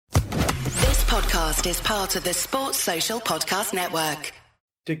podcast is part of the Sports Social Podcast Network.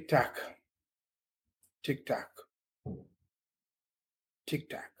 Tic-tac. Tic-tac.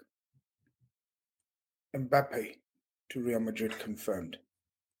 Tic-tac. Mbappe to Real Madrid confirmed.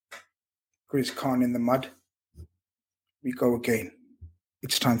 Chris Khan in the mud. We go again.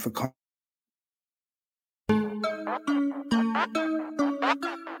 It's time for Khan.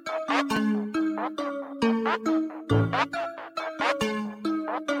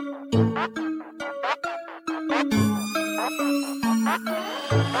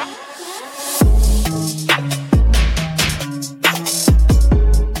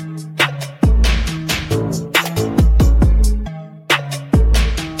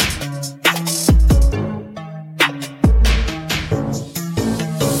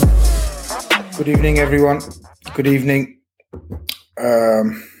 Good evening, everyone. Good evening.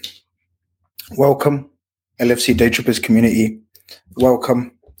 Welcome, LFC Day Trippers community.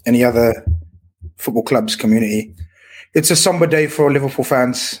 Welcome, any other football clubs community. It's a somber day for Liverpool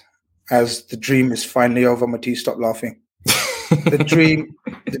fans as the dream is finally over. Matisse, stop laughing. The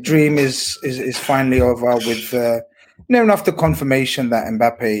dream is finally over with near enough the confirmation that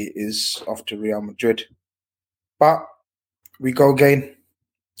Mbappe is off to Real Madrid. But we go again,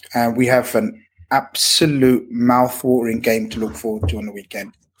 and we have an absolute mouth-watering game to look forward to on the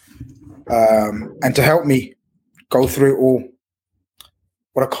weekend. And to help me go through it all,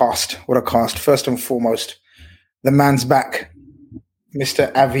 what a cast. First and foremost, the man's back.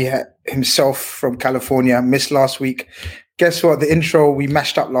 Mr. Avi himself from California, missed last week. Guess what? The intro we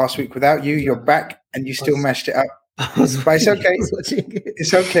mashed up last week without you. You're back and you still mashed it up. But it's okay.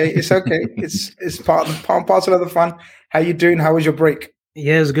 It's okay. It's part and parcel of the fun. How you doing? How was your break?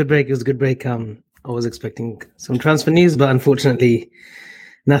 Yeah, it was a good break. I was expecting some transfer news, but unfortunately,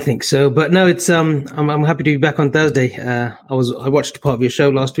 nothing. So, but no, it's I'm happy to be back on Thursday. I watched part of your show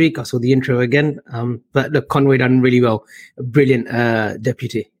last week. I saw the intro again. But look, Conway done really well. A brilliant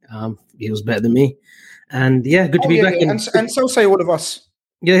deputy. He was better than me, and yeah, good to be back. Yeah. And so say all of us.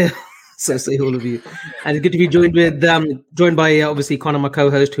 Yeah. So say all of you, and it's good to be joined by obviously Connor, my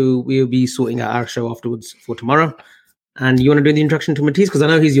co-host, who will be sorting out our show afterwards for tomorrow. And you want to do the introduction to Matisse? Because I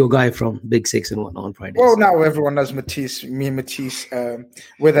know he's your guy from Big Six and whatnot on Fridays. Well, now everyone knows Matisse. Me and Matisse,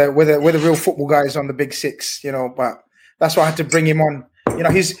 we're the real football guys on the Big Six, you know. But that's why I had to bring him on. You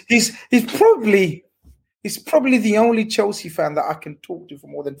know, he's probably the only Chelsea fan that I can talk to for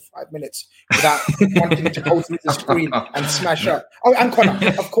more than 5 minutes without wanting to go through the screen and smash up. Oh, and Connor,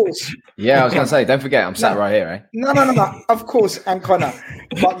 of course. Yeah, I was going to say, don't forget, I'm sat right here, eh? No. Of course, and Connor.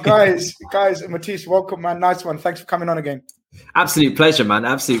 But guys, Matisse, welcome, man. Nice one. Thanks for coming on again. Absolute pleasure, man.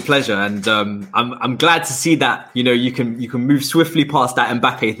 Absolute pleasure. And I'm glad to see that, you know, you can move swiftly past that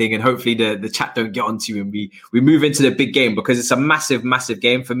Mbappe thing, and hopefully the chat don't get onto you and we move into the big game, because it's a massive, massive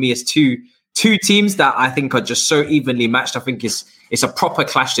game. For me, it's two teams that I think are just so evenly matched. I think it's a proper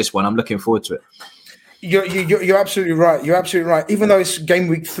clash, this one. I'm looking forward to it. You're absolutely right. You're absolutely right. Even though it's game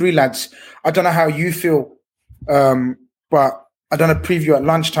week 3, lads, I don't know how you feel, but I done a preview at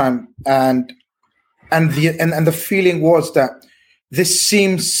lunchtime, and the feeling was that this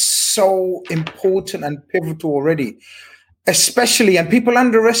seems so important and pivotal already, especially, and people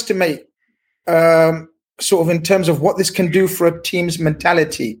underestimate sort of in terms of what this can do for a team's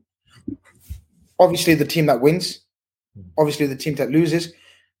mentality. Obviously, the team that wins, obviously the team that loses.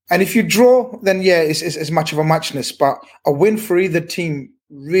 And if you draw, then yeah, it's as much of a muchness. But a win for either team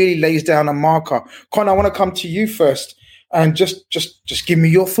really lays down a marker. Con, I want to come to you first and just give me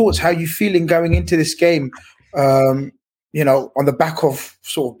your thoughts. How are you feeling going into this game? You know, on the back of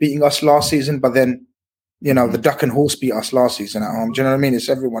sort of beating us last season, but then, you know, the Duck and Horse beat us last season at home. Do you know what I mean? It's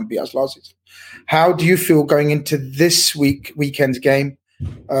everyone beat us last season. How do you feel going into this weekend's game?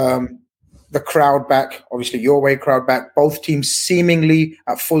 The crowd back, obviously your away crowd back, both teams seemingly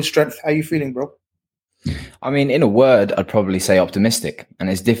at full strength. How are you feeling, bro? I mean, in a word, I'd probably say optimistic. And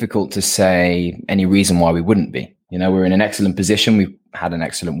it's difficult to say any reason why we wouldn't be. You know, we're in an excellent position. We've had an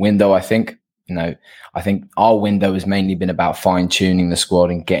excellent window, I think. You know, I think our window has mainly been about fine-tuning the squad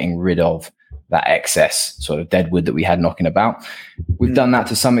and getting rid of that excess sort of deadwood that we had knocking about. We've done that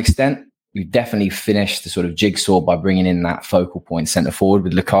to some extent. We've definitely finished the sort of jigsaw by bringing in that focal point centre forward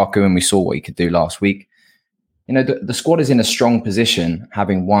with Lukaku, and we saw what he could do last week. You know, the squad is in a strong position,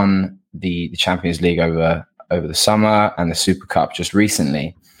 having won the Champions League over the summer and the Super Cup just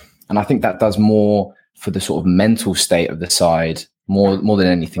recently. And I think that does more for the sort of mental state of the side more than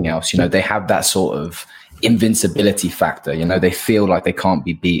anything else. You know, they have that sort of invincibility factor. You know, they feel like they can't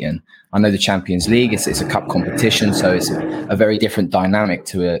be beaten. I know the Champions League, it's a cup competition, so it's a very different dynamic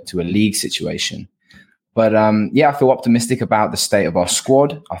to a league situation. But yeah, I feel optimistic about the state of our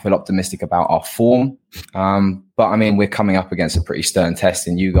squad. I feel optimistic about our form. But I mean, we're coming up against a pretty stern test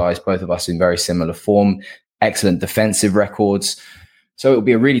in you guys, both of us in very similar form, excellent defensive records. So it'll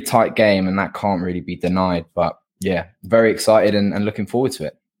be a really tight game, and that can't really be denied. But yeah, very excited and looking forward to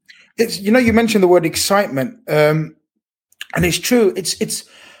it. It's, you know, you mentioned the word excitement, and it's true. It's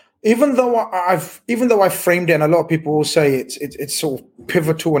even though I framed it, and a lot of people will say it's sort of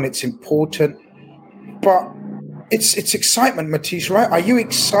pivotal and it's important, but it's excitement, Matisse, right? Are you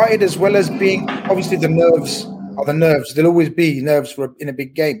excited as well as being, obviously the nerves are the nerves. There'll always be nerves in a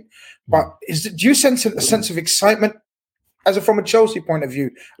big game, but do you sense a sense of excitement from a Chelsea point of view,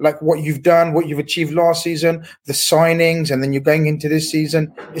 like what you've done, what you've achieved last season, the signings, and then you're going into this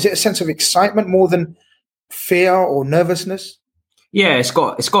season? Is it a sense of excitement more than fear or nervousness? Yeah, it's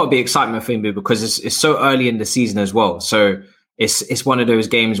got to be excitement for me because it's so early in the season as well. So it's one of those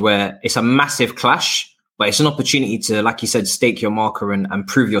games where it's a massive clash, but it's an opportunity to, like you said, stake your marker and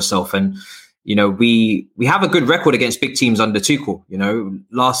prove yourself. And you know, we have a good record against big teams under Tuchel. You know,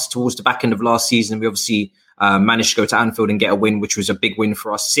 towards the back end of last season, we obviously managed to go to Anfield and get a win, which was a big win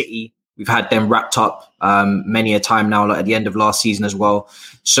for us. City, we've had them wrapped up many a time now, like at the end of last season as well.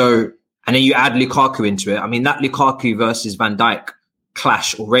 So, and then you add Lukaku into it. I mean, that Lukaku versus Van Dijk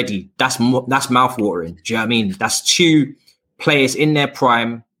clash already, that's mouth-watering. Do you know what I mean? That's two players in their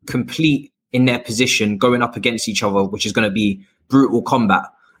prime, complete in their position, going up against each other, which is going to be brutal combat.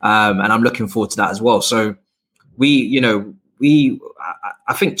 And I'm looking forward to that as well. So I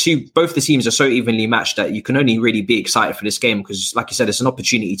think both the teams are so evenly matched that you can only really be excited for this game because, like you said, it's an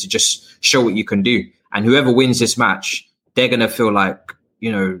opportunity to just show what you can do. And whoever wins this match, they're going to feel like,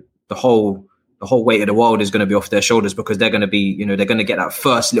 you know, the whole weight of the world is going to be off their shoulders because they're going to be, you know, they're going to get that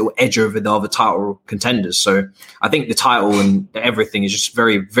first little edge over the other title contenders. So I think the title and everything is just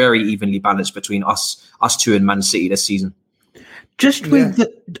very, very evenly balanced between us two and Man City this season. Just with,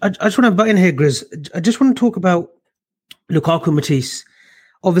 I just want to butt in here, Grizz. I just want to talk about Lukaku, Matisse.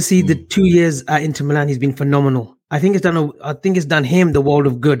 Obviously, the 2 years at Inter Milan, he's been phenomenal. I think it's done him the world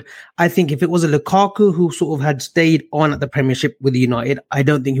of good. I think if it was a Lukaku who sort of had stayed on at the Premiership with United, I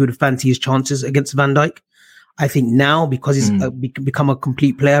don't think he would have fancied his chances against Van Dijk. I think now, because he's become a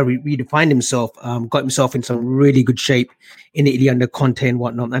complete player, redefined himself, got himself in some really good shape in Italy under Conte and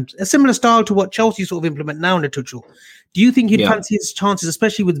whatnot. And a similar style to what Chelsea sort of implement now under Tuchel. Do you think he'd fancy his chances,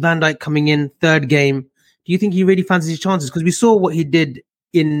 especially with Van Dijk coming in third game? Do you think he really fancies his chances? Because we saw what he did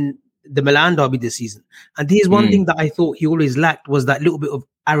in the Milan derby this season. And here's one thing that I thought he always lacked was that little bit of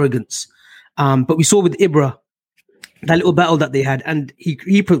arrogance. But we saw with Ibra, that little battle that they had, and he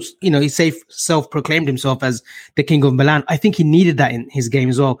self-proclaimed himself as the king of Milan. I think he needed that in his game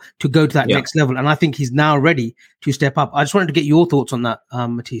as well to go to that next level. And I think he's now ready to step up. I just wanted to get your thoughts on that,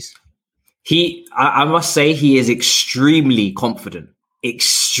 Matisse. I must say he is extremely confident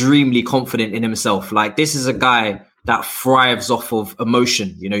in himself. Like, this is a guy that thrives off of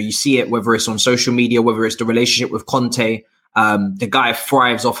emotion. You know, you see it, whether it's on social media, whether it's the relationship with Conte, the guy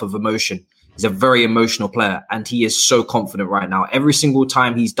thrives off of emotion. He's a very emotional player and he is so confident right now. Every single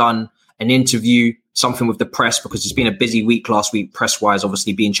time he's done an interview, something with the press, because it's been a busy week last week, press-wise,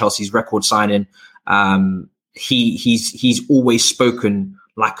 obviously being Chelsea's record signing, he's always spoken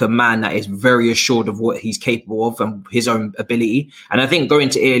like a man that is very assured of what he's capable of and his own ability. And I think going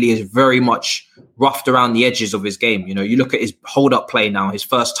to Italy is very much roughed around the edges of his game. You know, you look at his hold-up play now, his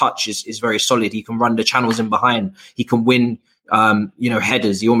first touch is very solid. He can run the channels in behind. He can win,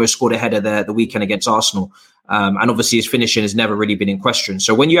 headers. He almost scored a header there the weekend against Arsenal. And obviously his finishing has never really been in question.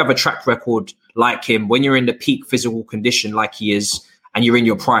 So when you have a track record like him, when you're in the peak physical condition like he is, and you're in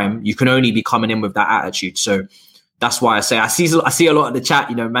your prime, you can only be coming in with that attitude. So that's why I say I see a lot of the chat,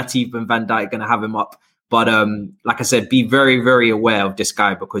 you know, Matip and Van Dijk going to have him up. But like I said, be very, very aware of this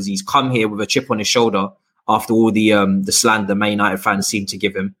guy because he's come here with a chip on his shoulder after all the slander Man United fans seem to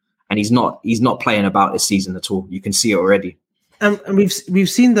give him. And he's not playing about this season at all. You can see it already. And we've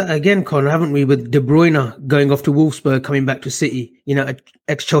seen that again, Connor, haven't we, with De Bruyne going off to Wolfsburg, coming back to City, you know, an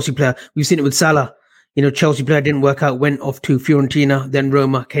ex-Chelsea player. We've seen it with Salah. You know, Chelsea player didn't work out, went off to Fiorentina, then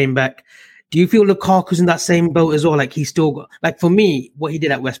Roma, came back. Do you feel Lukaku's in that same boat as well? Like he's still got, like for me, what he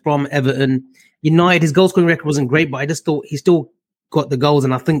did at West Brom, Everton, United, his goal scoring record wasn't great, but I just thought he still got the goals.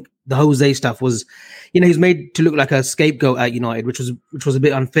 And I think the Jose stuff was, you know, he's made to look like a scapegoat at United, which was a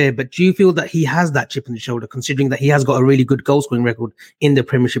bit unfair. But do you feel that he has that chip on his shoulder, considering that he has got a really good goal scoring record in the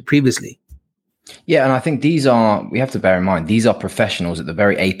Premiership previously? Yeah, and I think we have to bear in mind, these are professionals at the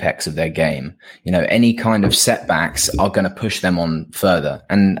very apex of their game. You know, any kind of setbacks are going to push them on further.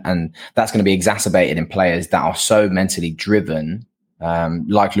 And that's going to be exacerbated in players that are so mentally driven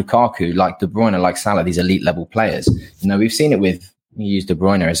like Lukaku, like De Bruyne, like Salah, these elite level players. You know, we've seen it with, you use De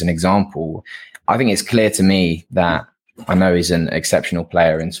Bruyne as an example. I think it's clear to me that, I know he's an exceptional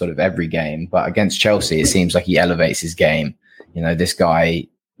player in sort of every game, but against Chelsea, it seems like he elevates his game. You know, this guy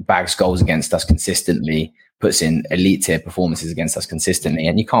bags goals against us consistently, puts in elite tier performances against us consistently,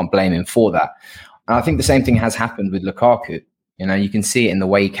 and you can't blame him for that. And I think the same thing has happened with Lukaku. You know, you can see it in the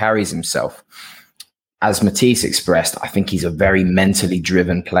way he carries himself. As Matisse expressed, I think he's a very mentally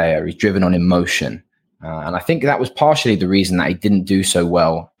driven player. He's driven on emotion. And I think that was partially the reason that he didn't do so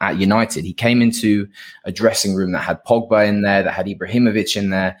well at United. He came into a dressing room that had Pogba in there, that had Ibrahimovic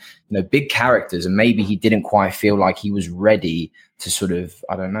in there, you know, big characters. And maybe he didn't quite feel like he was ready to sort of,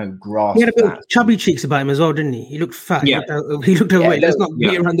 I don't know, grasp He had a bit that. of chubby cheeks about him as well, didn't he? He looked fat. Yeah. He looked overweight. Let's not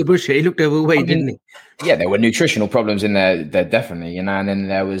beat around the bush here. He looked overweight, didn't he? Yeah, there were nutritional problems in there definitely, you know, and then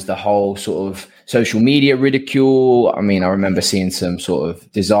there was the whole sort of social media ridicule. I mean, I remember seeing some sort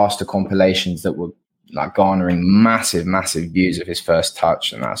of disaster compilations that were like garnering massive views of his first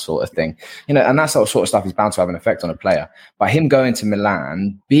touch and that sort of thing, you know, and that sort of stuff is bound to have an effect on a player. By him going to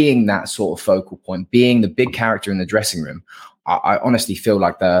Milan, being that sort of focal point, being the big character in the dressing room, I honestly feel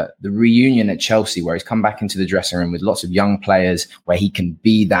like the reunion at Chelsea, where he's come back into the dressing room with lots of young players, where he can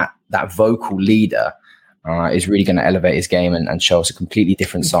be that vocal leader, is really going to elevate his game and show us a completely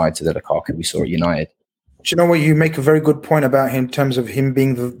different side to the Lukaku we saw at United. Do you know what? You make a very good point about him in terms of him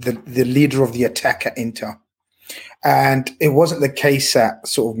being the leader of the attack at Inter. And it wasn't the case at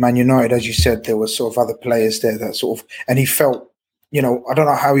sort of Man United. As you said, there were sort of other players there that sort of, and he felt, you know, I don't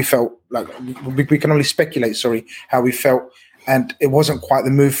know how he felt, like we can only speculate, how he felt. And it wasn't quite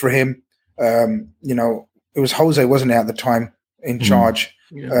the move for him. You know, it was Jose, wasn't it, at the time in charge?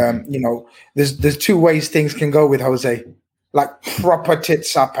 Yeah. You know, there's two ways things can go with Jose, like proper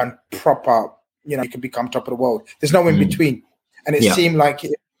tits up and proper, you know, you can become top of the world. There's no in between. And it seemed like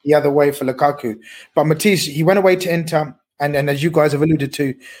the other way for Lukaku. But Matisse, he went away to Inter, and as you guys have alluded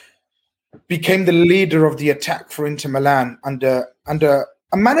to, became the leader of the attack for Inter Milan under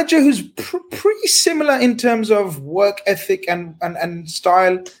a manager who's pretty similar in terms of work ethic and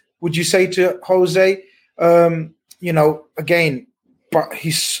style, would you say, to Jose? You know, again, but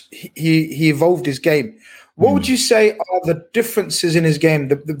he evolved his game. What would you say are the differences in his game,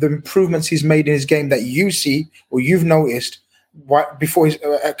 the improvements he's made in his game that you see or you've noticed before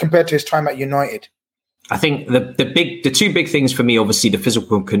compared to his time at United? I think the two big things for me, obviously the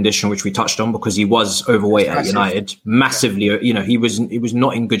physical condition, which we touched on, because he was overweight at United, massively. You know, he was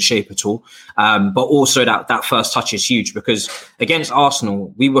not in good shape at all. But also that first touch is huge, because against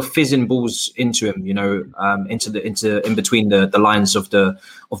Arsenal, we were fizzing balls into him. You know, in between the lines of the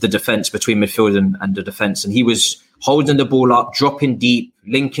defense, between midfield and the defense, and he was holding the ball up, dropping deep,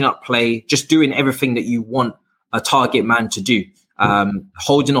 linking up play, just doing everything that you want a target man to do.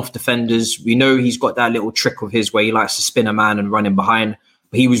 Holding off defenders. We know he's got that little trick of his where he likes to spin a man and run in behind,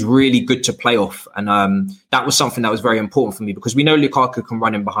 but he was really good to play off. And that was something that was very important for me, because we know Lukaku can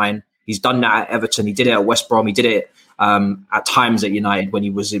run in behind. He's done that at Everton. He did it at West Brom. He did it at times at United when he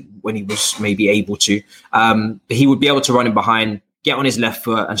was maybe able to. He would be able to run in behind, get on his left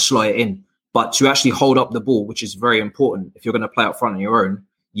foot and slot it in. But to actually hold up the ball, which is very important if you're going to play up front on your own,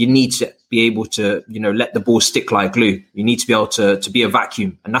 you need to be able to, you know, let the ball stick like glue. You need to be able to be a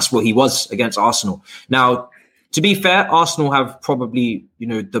vacuum. And that's what he was against Arsenal. Now, to be fair, Arsenal have probably, you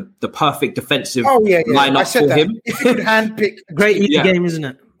know, the perfect defensive lineup for him. If you could handpick. Great game, isn't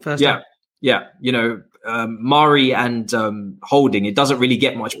it? First time. Yeah. You know, Mari and Holding, it doesn't really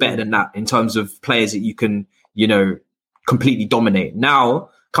get much better than that in terms of players that you can, you know, completely dominate. Now,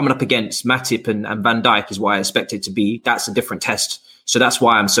 coming up against Matip and Van Dijk is what I expect it to be. That's a different test. So that's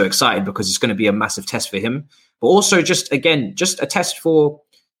why I'm so excited, because it's going to be a massive test for him, but also just a test for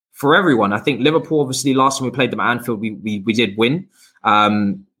everyone. I think Liverpool, obviously, last time we played them at Anfield, we did win.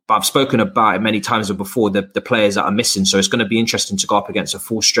 But I've spoken about it many times before, the players that are missing. So it's going to be interesting to go up against a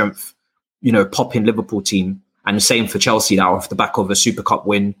full strength, you know, popping Liverpool team. And the same for Chelsea now, off the back of a Super Cup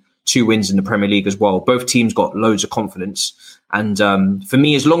win, 2 wins in the Premier League as well. Both teams got loads of confidence. And for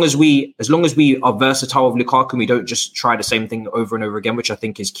me, as long as we are versatile with Lukaku and we don't just try the same thing over and over again, which I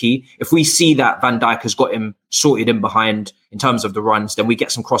think is key. If we see that Van Dijk has got him sorted in behind in terms of the runs, then we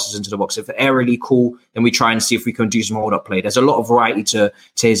get some crosses into the box. If they're aerially cool, then we try and see if we can do some hold-up play. There's a lot of variety to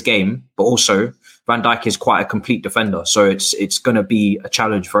his game, but also Van Dijk is quite a complete defender. So it's going to be a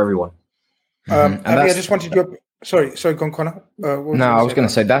challenge for everyone. I just wanted to... Sorry, go on, Connor. No, I was going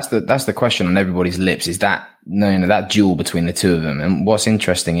to say that's the question on everybody's lips, is that that duel between the two of them. And what's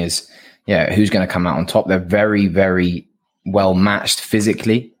interesting is, who's going to come out on top? They're very, very well matched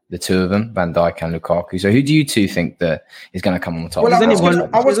physically. the two of them, Van Dijk and Lukaku. So who do you two think that is going to come on the top? Well, There's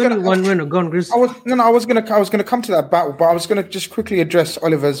only one winner. Go on, Chris. I was going to come to that battle, but I was going to just quickly address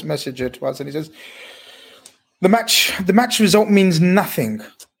Oliver's message to us, and he says the match result means nothing.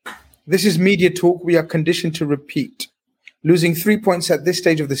 This is media talk we are conditioned to repeat. Losing 3 points at this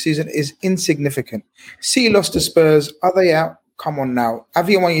stage of the season is insignificant. City lost to Spurs. Are they out? Come on now.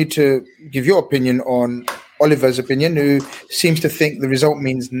 Avi, I want you to give your opinion on Oliver's opinion, who seems to think the result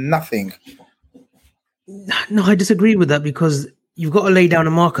means nothing. No, I disagree with that because you've got to lay down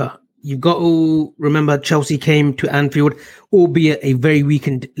a marker. You've got to remember Chelsea came to Anfield, albeit a very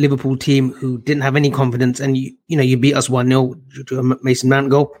weakened Liverpool team who didn't have any confidence, and you beat us 1-0 due to a Mason Mount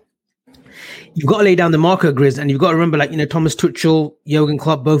goal. You've got to lay down the marker, Grizz, and you've got to remember, Thomas Tuchel, Jurgen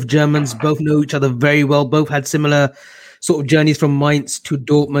Klopp, both Germans, both know each other very well, both had similar sort of journeys from Mainz to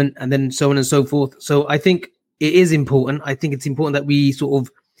Dortmund and then so on and so forth. So I think it is important. I think it's important that we sort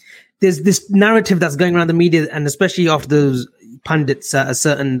of, there's this narrative that's going around the media, and especially after those pundits at a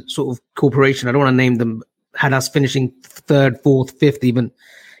certain sort of corporation, I don't want to name them, had us finishing third, fourth, fifth even.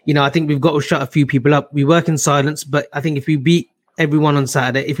 I think we've got to shut a few people up. We work in silence, but I think if we beat everyone on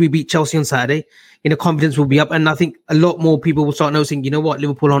Saturday, if we beat Chelsea on Saturday, confidence will be up. And I think a lot more people will start noticing,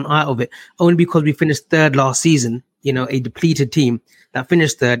 Liverpool aren't out of it. Only because we finished third last season, a depleted team that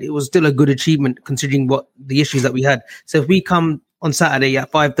finished third, it was still a good achievement considering what the issues that we had. So if we come on Saturday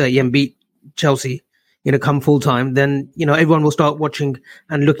at 5:30 and beat Chelsea, come full time, then, everyone will start watching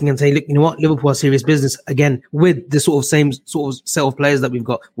and looking and say, look, you know what, Liverpool are serious business again with the sort of same sort of set of players that we've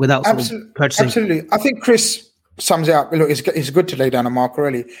got without sort of purchasing. Absolutely. I think Chris sums it up. Look, it's good to lay down a marker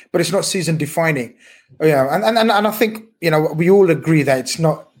early, but it's not season defining. And I think, we all agree that it's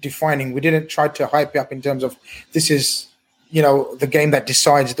not defining. We didn't try to hype it up in terms of this is, the game that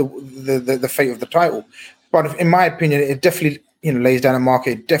decides the fate of the title. But in my opinion, it definitely, lays down a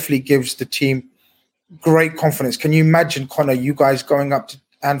marker. It definitely gives the team great confidence. Can you imagine, Connor, you guys going up to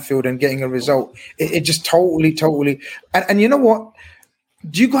Anfield and getting a result? It just totally. And you know what?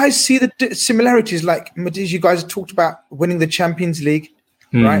 Do you guys see the similarities? Like you guys talked about winning the Champions League,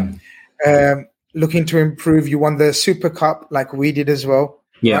 right? Looking to improve. You won the Super Cup like we did as well,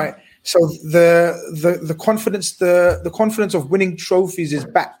 right? So the confidence of winning trophies is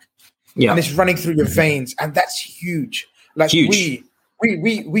back, and it's running through your veins, and that's huge. Like huge.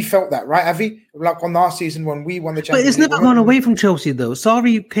 We felt that, right, Avi? Like on last season when we won the Champions League. But it's never gone away from Chelsea, though.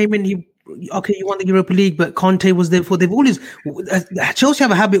 Sarri came in, you won the Europa League, but Conte was there for. They've always Chelsea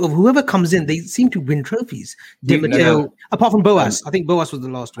have a habit of whoever comes in, they seem to win trophies. Apart from Boas, I think Boas was the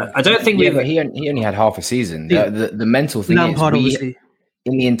last one. I don't think he only had half a season. The mental thing Lampard, is obviously.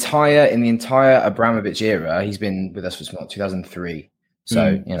 in the entire Abramovich era, he's been with us for 2000-2003.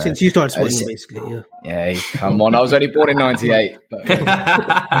 So since you started sporting, basically, yeah. Come on, I was only born in '98. But, I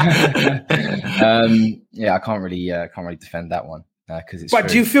can't really defend that one because it's. But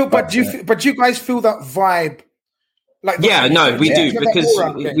true. Do you guys feel that vibe? Like we do because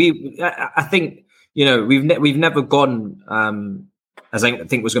I think we've never gone as I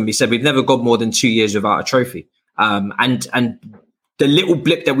think was going to be said. We've never gone more than 2 years without a trophy, and the little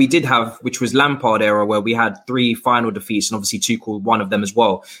blip that we did have, which was Lampard era, where we had 3 final defeats and obviously Tuchel, one of them as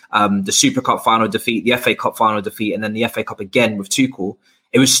well. The Super Cup final defeat, the FA Cup final defeat, and then the FA Cup again with Tuchel.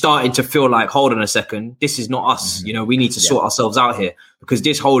 It was starting to feel like, hold on a second, this is not us. Mm-hmm. We need to sort ourselves out here because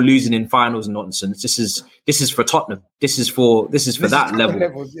this whole losing in finals nonsense. This is for Tottenham. This is for that level.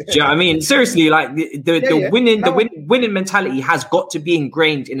 Levels, yeah. Do you know what I mean? Seriously, like the winning mentality has got to be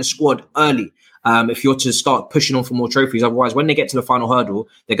ingrained in a squad early. If you're to start pushing on for more trophies, otherwise, when they get to the final hurdle,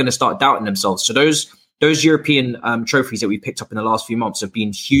 they're going to start doubting themselves. So those European trophies that we picked up in the last few months have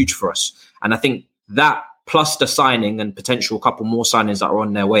been huge for us, and I think that plus the signing and potential couple more signings that are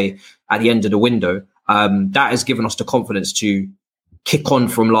on their way at the end of the window, that has given us the confidence to kick on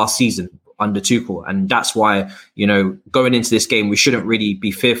from last season under Tuchel, and that's why going into this game we shouldn't really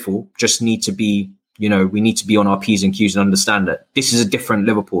be fearful. Just need to be we need to be on our P's and Q's and understand that this is a different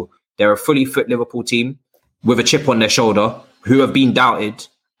Liverpool. They're a fully fit Liverpool team with a chip on their shoulder who have been doubted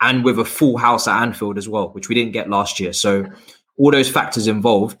and with a full house at Anfield as well, which we didn't get last year. So all those factors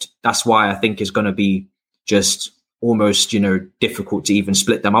involved, that's why I think it's going to be just almost, difficult to even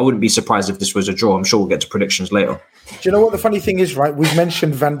split them. I wouldn't be surprised if this was a draw. I'm sure we'll get to predictions later. Do you know what the funny thing is, right? We've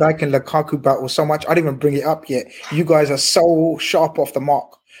mentioned Van Dijk and Lukaku battle so much. I didn't even bring it up yet. You guys are so sharp off the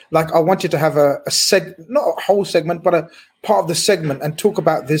mark. Like I wanted to have not a whole segment, but a part of the segment and talk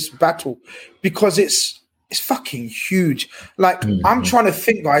about this battle because it's fucking huge. Like I'm trying to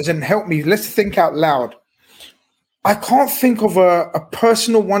think, guys, and help me. Let's think out loud. I can't think of a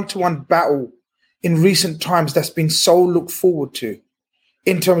personal one-to-one battle in recent times that's been so looked forward to.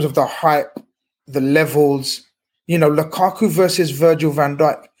 in terms of the hype, the levels. Lukaku versus Virgil van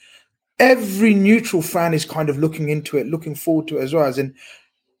Dijk. Every neutral fan is kind of looking into it, looking forward to it as well. As in,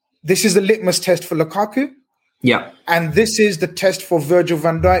 this is the litmus test for Lukaku. Yeah. And this is the test for Virgil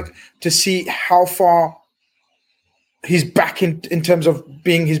van Dijk to see how far he's back in terms of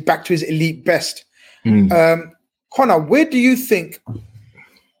being his back to his elite best. Connor, where do you think?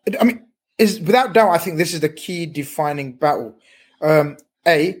 I mean, is without doubt, I think this is the key defining battle.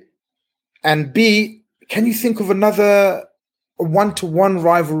 A and B. Can you think of another one-to-one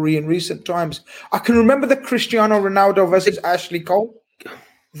rivalry in recent times? I can remember the Cristiano Ronaldo versus Ashley Cole.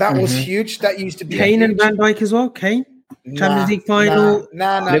 That was huge. That used to be Kane and Van Dijk as well. Kane, Champions League final.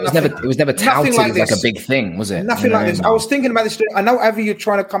 It was never touted as like a big thing, was it? Nothing like this. I was thinking about this today. I know, Avi, you're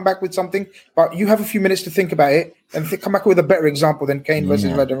trying to come back with something, but you have a few minutes to think about it and come back with a better example than Kane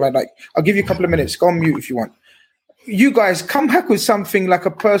versus Van Dijk. I'll give you a couple of minutes. Go on mute if you want. You guys come back with something like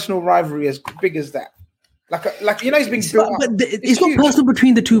a personal rivalry as big as that. He's being built up. But it's not personal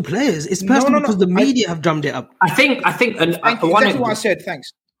between the two players. It's personal because the media have drummed it up. I think, exactly what I said.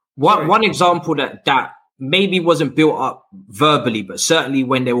 Thanks. One example that maybe wasn't built up verbally, but certainly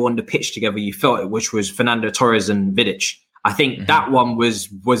when they were on the pitch together, you felt it, which was Fernando Torres and Vidic. I think that one was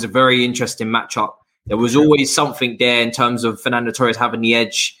a very interesting matchup. There was always something there in terms of Fernando Torres having the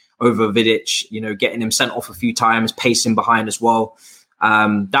edge over Vidic, getting him sent off a few times, pacing behind as well.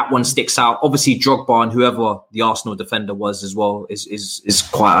 That one sticks out. Obviously, Drogba and whoever the Arsenal defender was as well is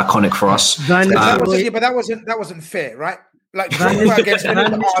quite iconic for us. But that wasn't fair, right? Like Drogba against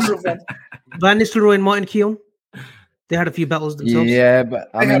Arsenal. Van Nistelrooy and Martin Keown, they had a few battles themselves. Yeah, but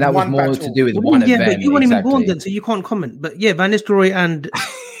I mean that was more to do with one event. But you weren't even born then, so you can't comment. But yeah, Van Nistelrooy and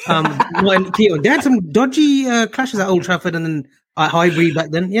Martin Keown, they had some dodgy clashes at Old Trafford, and then Highbury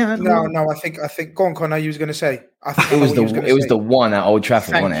back then. Yeah. No. I think. Go on, Connor. You was going to say. It was the one at Old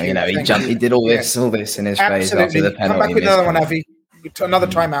Trafford, wasn't it? He jumped. He did all this in his face after the penalty. Come back with another one, Avi. Another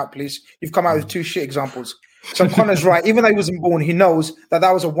timeout, please. You've come out with two shit examples. So Connor's right. Even though he wasn't born, he knows that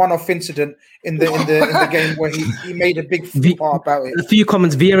was a one-off incident in the game where he made a big part about it. A few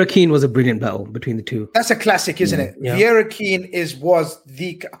comments. Vieira Keane was a brilliant battle between the two. That's a classic, isn't it? Yeah. Vieira Keane was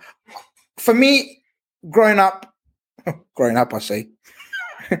the for me growing up. I say.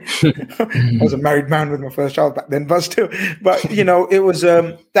 I was a married man with my first child back then, but still, it was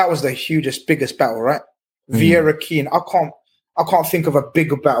that was the hugest, biggest battle, right? Vieira Keane. I can't think of a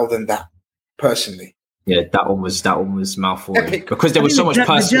bigger battle than that, personally. Yeah, that one was mouthful because there was so much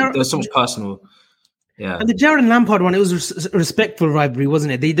personal. Yeah, and the Gerrard and Lampard one, it was a respectful rivalry,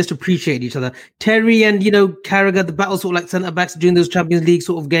 wasn't it? They just appreciate each other. Terry and Carragher, the battle sort of like centre backs during those Champions League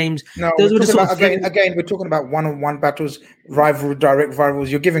sort of games. No, those were just again, we're talking about one-on-one battles, direct rivals.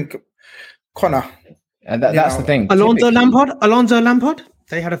 You're giving Connor, and that's the thing. Alonso Lampard.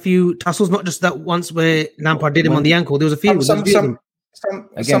 They had a few tussles, not just that once where Lampard did him on the ankle. There was a few. Some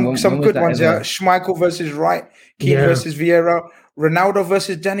good ones. Yeah, Schmeichel versus Wright, Keane versus Vieira, Ronaldo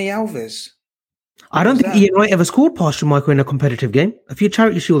versus Dani Alves. I don't think Ian Wright ever scored past Schmeichel in a competitive game. A few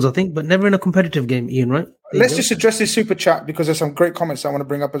charity shields, I think, but never in a competitive game. Ian Wright. Let's just address this super chat because there's some great comments I want to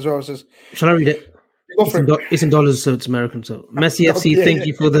bring up as well. It says, shall I read it? It's in dollars, so it's American. So Messi FC, thank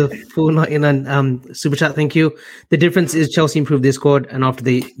you for the $4.99 super chat. Thank you. The difference is Chelsea improved their squad, and after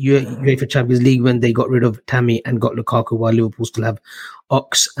the UEFA Champions League, when they got rid of Tammy and got Lukaku, while Liverpool still have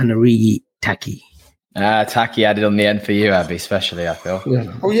Ox and Origi, Taki. Taki added on the end for you, Abby, especially. I feel.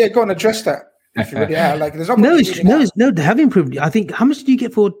 Yeah. Oh yeah, go and address that. Really there's no, they have improved. I think how much did you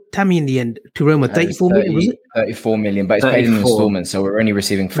get for Tammy in the end to Roma? 34 million, was it? 34 million, but it's paid in installments, so we're only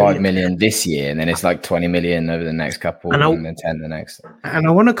receiving 5 million this year, and then it's like 20 million over the next couple, and then 10 the next. And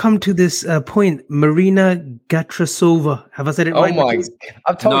I want to come to this point, Marina Gatrasova. Have I said it right? Oh my!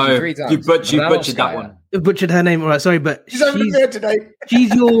 I've told you 3 times. You butchered that one. Butchered her name. All right, sorry, but she's over there today.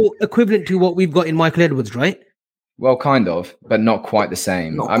 She's your equivalent to what we've got in Michael Edwards, right? Well, kind of, but not quite the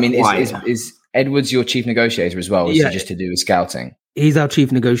same. Is Edwards your chief negotiator as well? Or is he just to do with scouting? He's our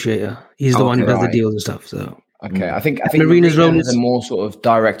chief negotiator. He's the one who does the deals and stuff. So I think Marina's role is a more sort of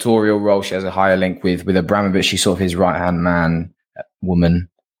directorial role. She has a higher link with Abramovich. She's sort of his right hand man, woman.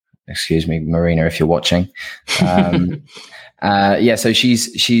 Excuse me, Marina, if you're watching. So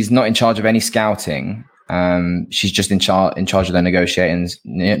she's not in charge of any scouting. She's just in charge of the negotiations,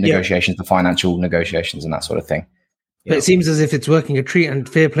 the financial negotiations, and that sort of thing. But it seems as if it's working a treat, and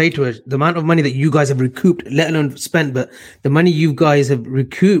fair play to her. The amount of money that you guys have recouped, let alone spent, but the money you guys have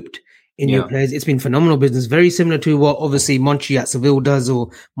recouped in your players. It's been phenomenal business, very similar to what obviously Monchi at Seville does, or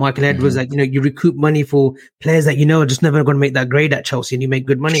Michael Edwards. Like, you recoup money for players that are just never going to make that grade at Chelsea, and you make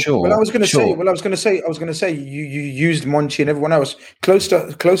good money. Sure. Well, I was going to say, you used Monchi and everyone else close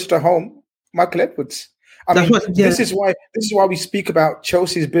to home. Michael Edwards. This is why we speak about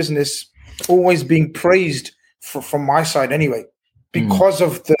Chelsea's business always being praised from my side anyway, because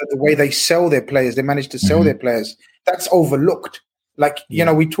of the way they sell their players. They manage to sell their players. That's overlooked. Like,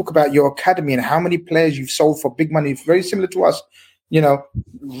 we talk about your academy and how many players you've sold for big money. Very similar to us,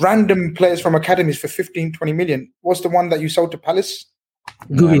 random players from academies for 15, 20 million. What's the one that you sold to Palace?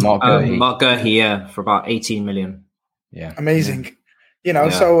 Mark Guehi, for about 18 million. Yeah. Amazing.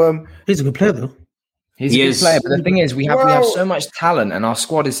 So he's a good player though. He's a good player, but the thing is, we have so much talent, and our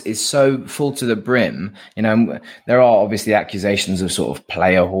squad is so full to the brim. There are obviously accusations of sort of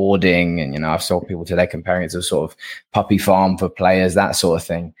player hoarding, and I've saw people today comparing it to sort of puppy farm for players, that sort of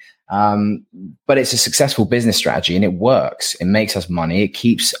thing. But it's a successful business strategy, and it works. It makes us money. It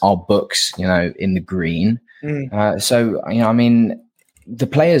keeps our books, in the green. So the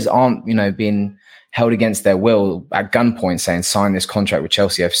players aren't, being held against their will at gunpoint saying, sign this contract with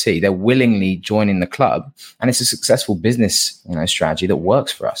Chelsea FC. They're willingly joining the club, and it's a successful business, strategy that works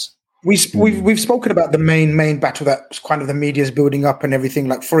for us. We've spoken about the main battle that kind of the media is building up and everything.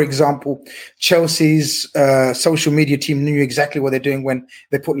 Like, for example, Chelsea's social media team knew exactly what they're doing when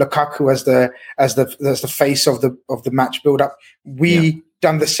they put Lukaku as the face of the match build up. We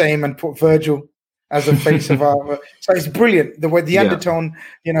done the same and put Virgil as the face of our. So it's brilliant. The way the undertone,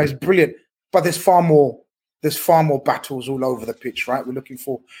 is brilliant. But there's far more battles all over the pitch, right? We're looking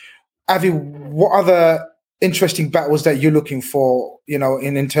for. Avi, what other interesting battles that you're looking for,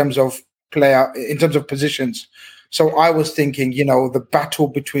 in terms of player, in terms of positions? So I was thinking, the battle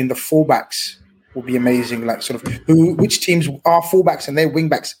between the fullbacks will be amazing. Like, sort of which teams are fullbacks and their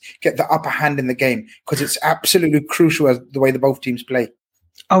wingbacks get the upper hand in the game, because it's absolutely crucial as the way the both teams play.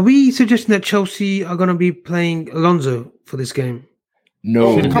 Are we suggesting that Chelsea are going to be playing Alonso for this game?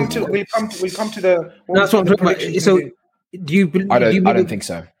 No, we'll come to the. That's what I'm talking about. So, I don't think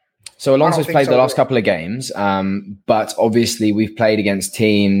so. So Alonso's played the last couple of games, but obviously we've played against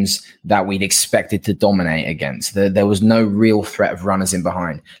teams that we'd expected to dominate against. There was no real threat of runners in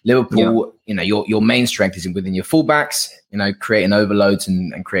behind. Liverpool, your main strength is within your fullbacks, creating overloads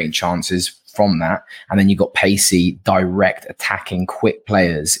and creating chances from that. And then you've got pacey, direct, attacking, quick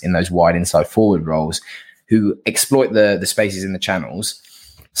players in those wide inside forward roles who exploit the spaces in the channels.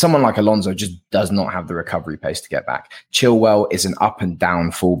 Someone like Alonso just does not have the recovery pace to get back. Chilwell is an up and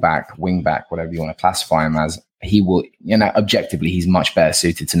down fullback, wingback, whatever you want to classify him as. He will, objectively, he's much better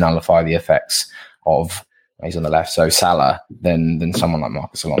suited to nullify the effects of, he's on the left, so Salah, than someone like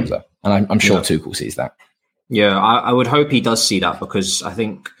Marcos Alonso. And I'm sure Tuchel sees that. Yeah, I would hope he does see that, because I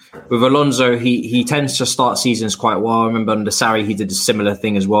think with Alonso, he tends to start seasons quite well. I remember under Sarri, he did a similar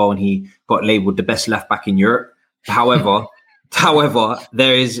thing as well, and he got labelled the best left back in Europe. However,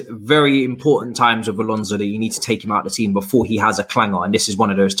 there is very important times with Alonso that you need to take him out of the team before he has a clanger, and this is one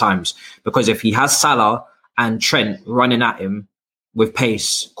of those times. Because if he has Salah and Trent running at him with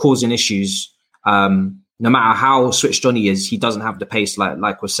pace, causing issues, no matter how switched on he is, he doesn't have the pace,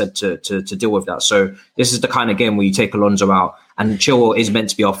 like was said, to deal with that. So this is the kind of game where you take Alonso out, and Chilwell is meant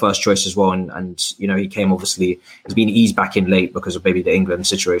to be our first choice as well. And he came, obviously, he's been eased back in late because of maybe the England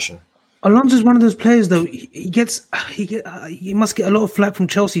situation. Alonso's one of those players, though. He must get a lot of flack from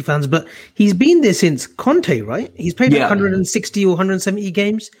Chelsea fans, but he's been there since Conte, right? He's played 160 or 170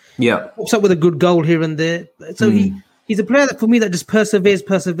 games. Yeah, pops up with a good goal here and there. So he's a player that, for me, that just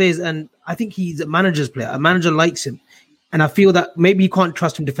perseveres, and I think he's a manager's player. A manager likes him, and I feel that maybe you can't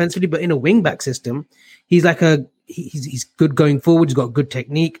trust him defensively, but in a wing-back system, he's like he's good going forward. He's got good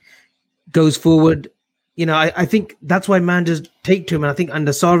technique, goes forward. I think that's why managers take to him, and I think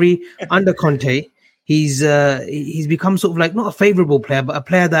under Sarri, under Conte, he's become sort of like not a favourable player, but a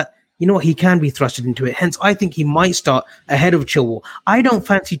player that, he can be thrusted into it. Hence, I think he might start ahead of Chilwell. I don't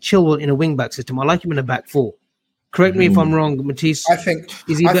fancy Chilwell in a wing-back system. I like him in a back four. Correct me if I'm wrong, Matisse.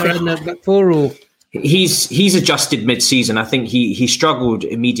 Is he better in the back four, or? He's adjusted mid-season. I think he struggled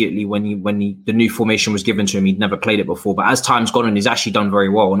immediately when the new formation was given to him. He'd never played it before, but as time's gone on, he's actually done very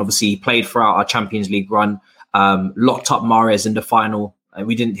well. And obviously, he played throughout our Champions League run, locked up Mahrez in the final. And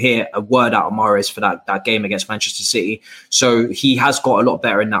we didn't hear a word out of Mahrez for that game against Manchester City. So he has got a lot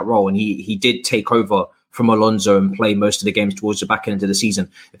better in that role, and he did take over from Alonso and play most of the games towards the back end of the season.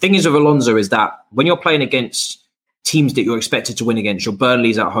 The thing is with Alonso is that when you're playing against teams that you're expected to win against, your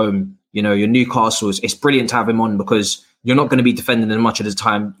Burnleys at home, your Newcastles, it's brilliant to have him on, because you're not going to be defending as much of the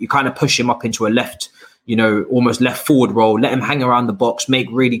time. You kind of push him up into a left almost left forward role, let him hang around the box, make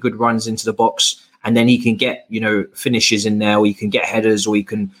really good runs into the box, and then he can get, finishes in there, or you can get headers, or you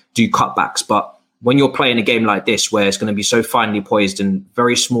can do cutbacks. But when you're playing a game like this, where it's going to be so finely poised and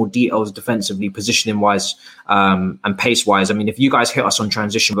very small details defensively, positioning wise, and pace wise, I mean, if you guys hit us on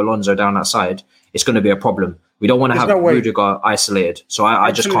transition with Alonso down that side, it's going to be a problem. We don't want to have Rudiger isolated. So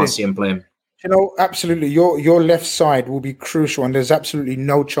I just can't see him playing. Absolutely. Your left side will be crucial, and there's absolutely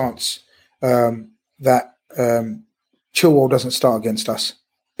no chance that Chilwell doesn't start against us,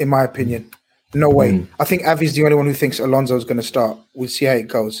 in my opinion. No way. I think Avi's the only one who thinks Alonso is going to start. We'll see how it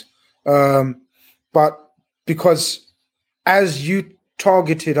goes. But because as you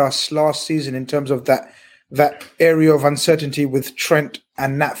targeted us last season in terms of that area of uncertainty with Trent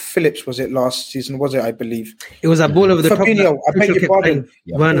and Nat Phillips, was it last season? Was it, I believe? It was a ball over the Fabinho, top. I beg your pardon.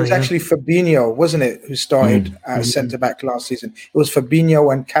 It was actually Fabinho, wasn't it, who started at centre-back last season? It was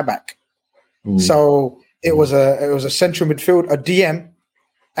Fabinho and Kabak. So it was a central midfield, a DM,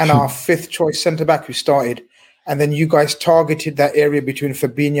 and our fifth choice centre-back who started. And then you guys targeted that area between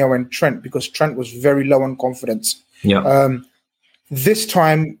Fabinho and Trent because Trent was very low on confidence. Yeah. This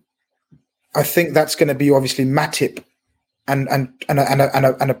time, I think that's going to be obviously Matip and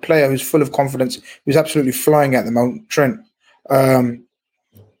a player who's full of confidence, who's absolutely flying at the moment, Trent. Take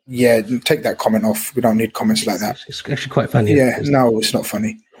that comment off. We don't need comments like that. It's actually quite funny. Yeah, no, it's not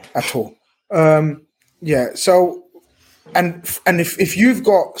funny at all. So, and if you've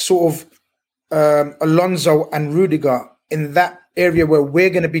got sort of Alonso and Rudiger in that area where we're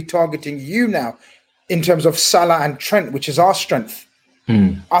going to be targeting you now, in terms of Salah and Trent, which is our strength,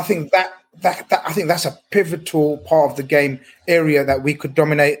 I think I think that's a pivotal part of the game area that we could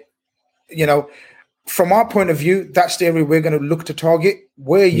dominate. From our point of view, that's the area we're going to look to target.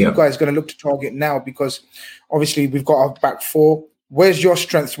 Where are you guys going to look to target now? Because obviously we've got our back four. Where's your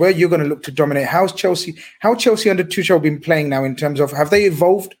strengths? Where are you going to look to dominate? How Chelsea under Tuchel been playing now in terms of, have they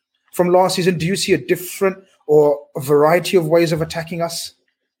evolved from last season? Do you see a different or a variety of ways of attacking us?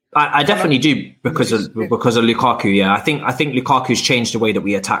 I definitely do because of Lukaku. Yeah, I think Lukaku's changed the way that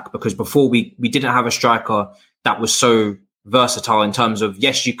we attack, because before we didn't have a striker that was so versatile in terms of,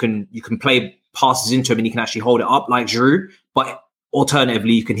 yes, you can play passes into him and he can actually hold it up like Giroud, but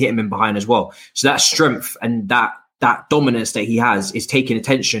alternatively you can hit him in behind as well. So that strength and that dominance that he has is taking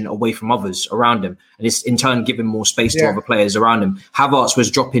attention away from others around him, and it's in turn giving more space to other players around him. Havertz was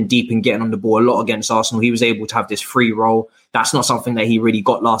dropping deep and getting on the ball a lot against Arsenal. He was able to have this free role. That's not something that he really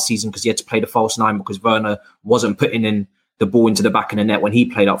got last season because he had to play the false nine because Werner wasn't putting in the ball into the back of the net when he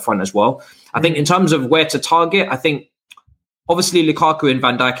played up front as well. I think in terms of where to target, I think obviously Lukaku and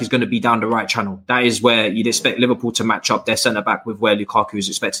Van Dijk is going to be down the right channel. That is where you'd expect Liverpool to match up their centre-back with where Lukaku is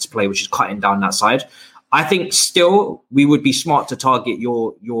expected to play, which is cutting down that side. I think still we would be smart to target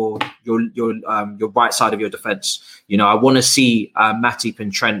your right side of your defense. I want to see Matip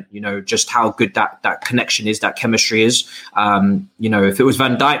and Trent, just how good that connection is, that chemistry is. If it was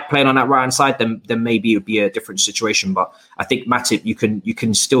Van Dijk playing on that right hand side, then maybe it would be a different situation. But I think Matip, you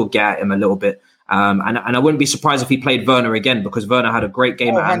can still get at him a little bit. And I wouldn't be surprised if he played Werner again, because Werner had a great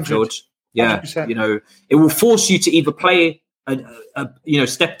game at Anfield. 100%. It will force you to either play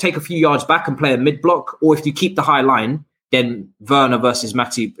take a few yards back and play a mid block, or if you keep the high line, then Werner versus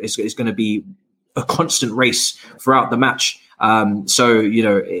Matip is going to be a constant race throughout the match.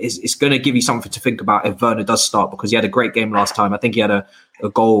 It's going to give you something to think about if Werner does start, because he had a great game last time. I think he had a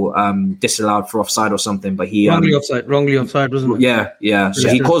goal disallowed for offside or something, but he wrongly offside, wasn't it? Yeah. So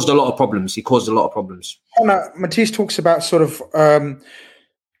he caused a lot of problems. Matisse talks about sort of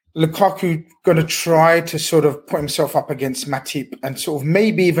Lukaku going to try to sort of put himself up against Matip and sort of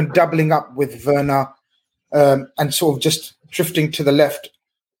maybe even doubling up with Werner and sort of just drifting to the left.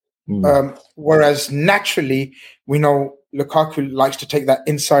 Whereas naturally, we know Lukaku likes to take that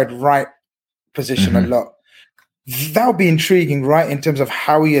inside right position a lot. That'll be intriguing, right, in terms of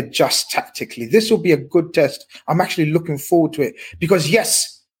how he adjusts tactically. This will be a good test. I'm actually looking forward to it because,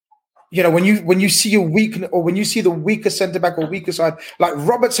 yes, when you see a weak, or when you see the weaker centre back or weaker side, like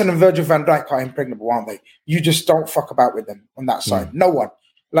Robertson and Virgil van Dijk are impregnable, aren't they? You just don't fuck about with them on that side. No one.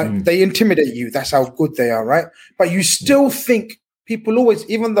 They intimidate you. That's how good they are, right? But you still think people always,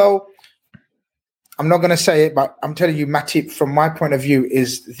 even though I'm not going to say it, but I'm telling you, Matip, from my point of view,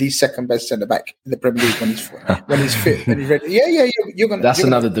 is the second best centre back in the Premier League when he's fit and he's ready. Yeah. You're gonna. That's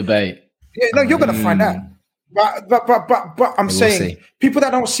another debate. Yeah, no, you're going to find out. But I'm saying people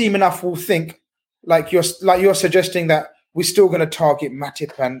that don't see him enough will think like you're suggesting that we're still going to target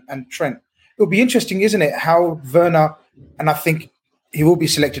Matip and Trent. It'll be interesting, isn't it? How Werner, and I think he will be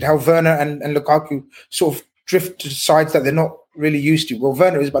selected, how Werner and Lukaku sort of drift to sides that they're not really used to. Well,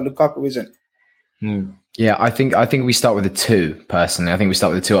 Werner is, but Lukaku isn't. Yeah, I think we start with the two, personally. I think we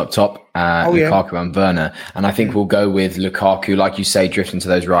start with the two up top, Lukaku and Werner. And I think we'll go with Lukaku, like you say, drift into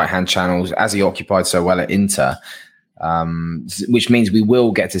those right-hand channels, as he occupied so well at Inter, which means we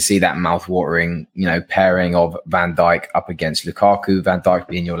will get to see that mouth-watering, pairing of Van Dijk up against Lukaku, Van Dijk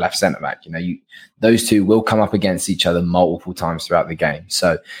being your left centre-back. Those two will come up against each other multiple times throughout the game.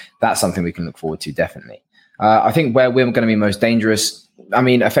 So that's something we can look forward to, definitely. I think where we're going to be most dangerous,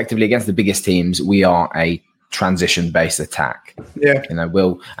 effectively against the biggest teams, we are a transition-based attack. Yeah.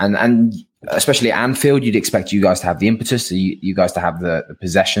 And especially at Anfield, you'd expect you guys to have the impetus, so you guys to have the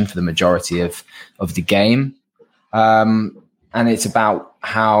possession for the majority of the game. And it's about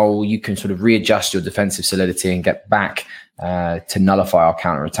how you can sort of readjust your defensive solidity and get back to nullify our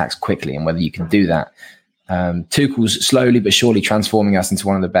counter-attacks quickly, and whether you can do that. Tuchel's slowly but surely transforming us into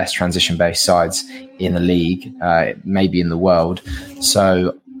one of the best transition-based sides in the league, maybe in the world.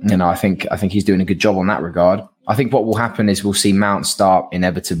 So, I think he's doing a good job on that regard. I think what will happen is we'll see Mount start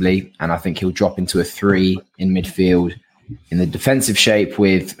inevitably, and I think he'll drop into a 3 in midfield in the defensive shape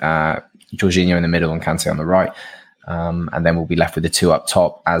with Jorginho in the middle and Kante on the right. And then we'll be left with the 2 up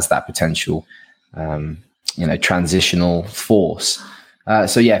top as that potential, transitional force.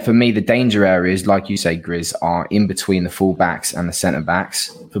 For me, the danger areas, like you say, Grizz, are in between the fullbacks and the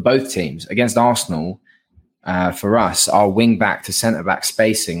centre-backs for both teams. Against Arsenal, for us, our wing-back to centre-back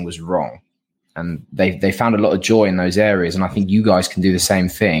spacing was wrong. And they found a lot of joy in those areas. And I think you guys can do the same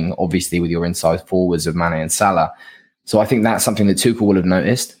thing, obviously, with your inside forwards of Mane and Salah. So I think that's something that Tuchel will have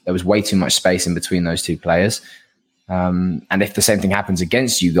noticed. There was way too much space in between those two players. And if the same thing happens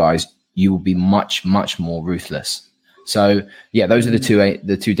against you guys, you will be much, much more ruthless. So, those are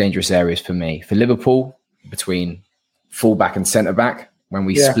the two dangerous areas for me. For Liverpool, between fullback and centre-back, when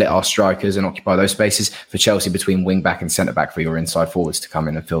we split our strikers and occupy those spaces. For Chelsea, between wing-back and centre-back for your inside forwards to come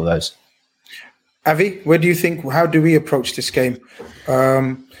in and fill those. Avi, how do we approach this game?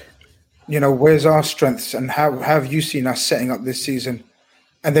 Where's our strengths, and how have you seen us setting up this season?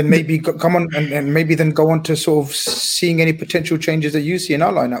 And then maybe come on and maybe then go on to sort of seeing any potential changes that you see in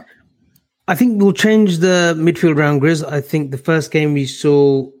our lineup. I think we'll change the midfield round, Grizz. I think the first game we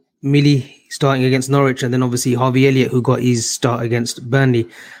saw Millie starting against Norwich, and then obviously Harvey Elliott, who got his start against Burnley.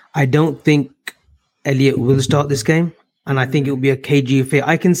 I don't think Elliott will start this game, and I think it will be a cagey affair.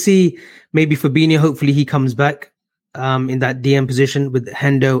 I can see maybe Fabinho, hopefully he comes back in that DM position with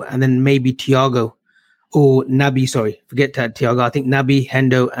Hendo, and then maybe Thiago or Naby. Sorry, forget Thiago. I think Naby,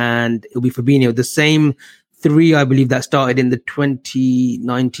 Hendo, and it'll be Fabinho. The same 3, I believe, that started in the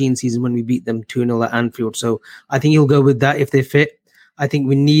 2019 season when we beat them 2-0 at Anfield. So I think he'll go with that if they're fit. I think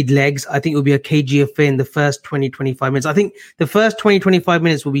we need legs. I think it will be a cagey affair in the first 20-25 minutes. I think the first 20-25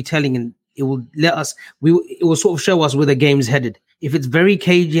 minutes will be telling, and it will let us, it will sort of show us where the game's headed. If it's very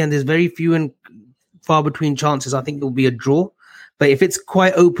cagey and there's very few and far between chances, I think it will be a draw. But if it's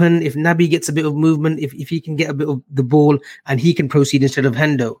quite open, if Naby gets a bit of movement, if he can get a bit of the ball and he can proceed instead of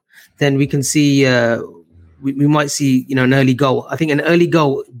Hendo, then we can see... We might see, an early goal. I think an early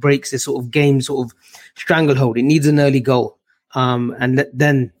goal breaks this sort of game sort of stranglehold. It needs an early goal. And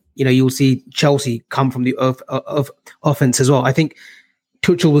then, you'll see Chelsea come from the offense as well. I think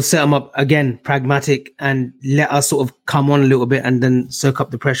Tuchel will set them up again, pragmatic, and let us sort of come on a little bit and then soak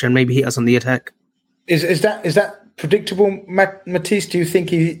up the pressure and maybe hit us on the attack. Is that predictable, Matisse? Do you think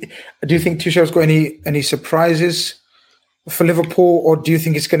Tuchel's got any surprises for Liverpool, or do you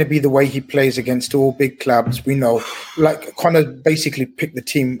think it's going to be the way he plays against all big clubs? We know, like Connor basically picked the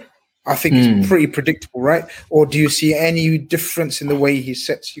team. I think it's pretty predictable, right? Or do you see any difference in the way he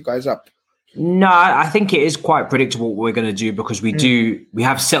sets you guys up? No, I think it is quite predictable what we're going to do, because we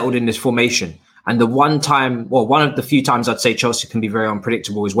have settled in this formation. And one of the few times I'd say Chelsea can be very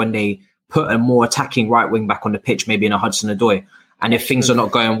unpredictable is when they put a more attacking right wing back on the pitch, maybe in a Hudson-Odoi. And if things are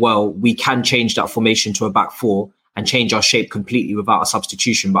not going well, we can change that formation to a back 4 and change our shape completely without a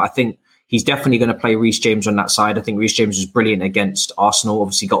substitution. But I think he's definitely going to play Reece James on that side. I think Reece James was brilliant against Arsenal,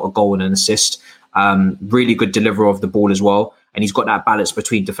 obviously got a goal and an assist. Really good deliverer of the ball as well. And he's got that balance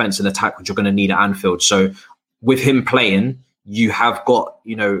between defence and attack, which you're going to need at Anfield. So with him playing, you have got,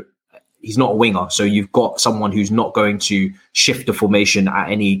 he's not a winger. So you've got someone who's not going to shift the formation at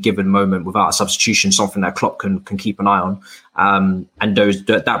any given moment without a substitution, something that Klopp can keep an eye on. And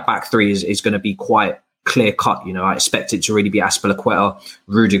that back 3 is going to be quite clear cut. I expect it to really be Azpilicueta,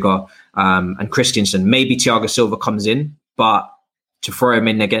 Rudiger, and Christensen. Maybe Thiago Silva comes in, but to throw him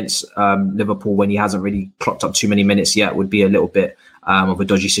in against Liverpool when he hasn't really clocked up too many minutes yet would be a little bit of a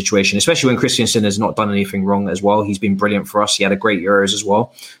dodgy situation, especially when Christensen has not done anything wrong as well. He's been brilliant for us. He had a great Euros as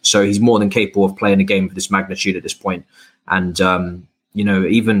well. So he's more than capable of playing a game of this magnitude at this point. And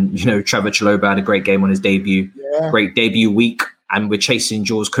Even Trevor Chalobah had a great game on his debut, great debut week, and we're chasing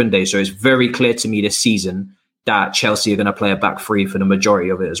Jules Koundé. So it's very clear to me this season that Chelsea are going to play a back three for the majority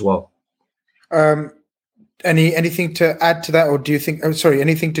of it as well. Anything to add to that, or do you think?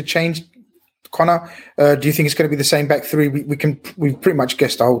 Anything to change, Connor? Do you think it's going to be the same back three? We've pretty much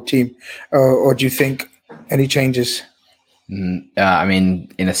guessed the whole team, or do you think any changes? I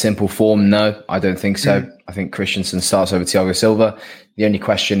mean, in a simple form, no, I don't think so. I think Christensen starts over Thiago Silva. The only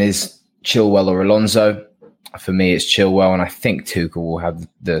question is Chilwell or Alonso. For me, it's Chilwell, and I think Tuchel will have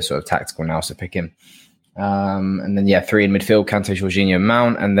the sort of tactical nous to pick him. And then, 3 in midfield, Kante, Jorginho,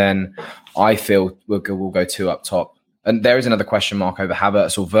 Mount. And then I feel we'll go 2 up top. And there is another question mark over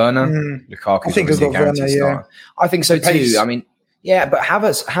Havertz or Werner. Lukaku's obviously a guaranteed starter. I think so too. I mean, yeah, but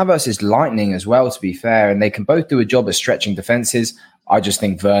Havertz is lightning as well, to be fair. And they can both do a job at stretching defences. I just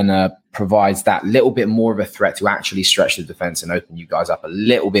think Werner provides that little bit more of a threat to actually stretch the defence and open you guys up a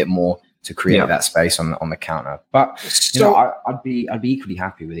little bit more to create that space on the counter. But I'd be equally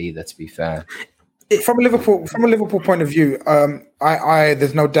happy with either, to be fair. From a Liverpool point of view, I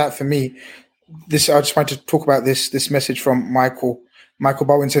there's no doubt for me. I just wanted to talk about this message from Michael. Michael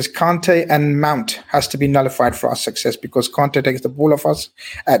Bowen says Kante and Mount has to be nullified for our success because Kante takes the ball off us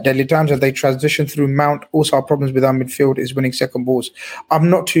at deadly times and they transition through Mount. Also, our problems with our midfield is winning second balls. I'm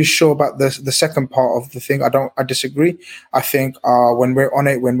not too sure about the second part of the thing. I disagree. I think when we're on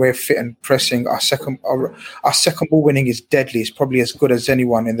it, when we're fit and pressing, our second ball winning is deadly. It's probably as good as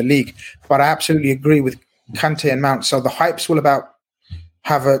anyone in the league. But I absolutely agree with Kante and Mount. So the hype's all about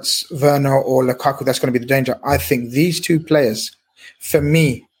Havertz, Werner, or Lukaku. That's going to be the danger. I think these two players, for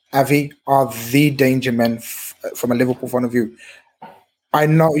me, Avi, are the danger men from a Liverpool point of view. I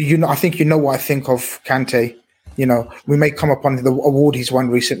think you know what I think of Kante. We may come upon the award he's won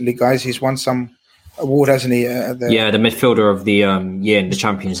recently, guys. He's won some award, hasn't he? The midfielder of the year in the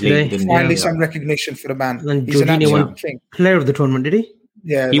Champions League. Finally, some recognition for the man. And he's an absolute player of the tournament, did he?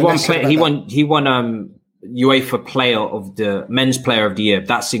 Yeah, he won UEFA Player of the Men's Player of the Year.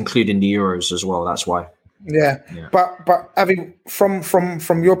 That's including the Euros as well. That's why. Yeah. But Avi,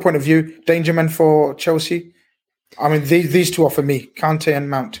 from your point of view, danger men for Chelsea. I mean, these two are for me, Kante and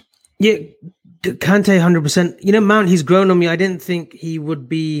Mount. Yeah, Kante, 100%. Mount, he's grown on me. I didn't think he would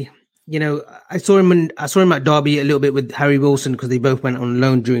be. I saw him at Derby a little bit with Harry Wilson because they both went on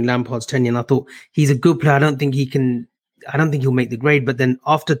loan during Lampard's tenure, and I thought he's a good player. I don't think he'll make the grade. But then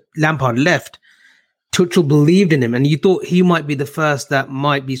after Lampard left, Tuchel believed in him, and you thought he might be the first that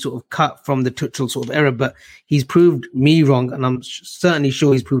might be sort of cut from the Tuchel sort of era, but he's proved me wrong, and I'm certainly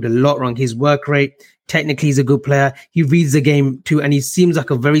sure he's proved a lot wrong. His work rate, technically, he's a good player. He reads the game too, and he seems like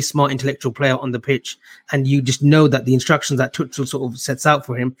a very smart intellectual player on the pitch, and you just know that the instructions that Tuchel sort of sets out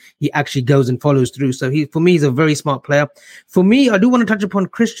for him, he actually goes and follows through. So for me, he's a very smart player. For me, I do want to touch upon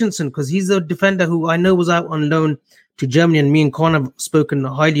Christensen because he's a defender who I know was out on loan to Germany, and me and Con have spoken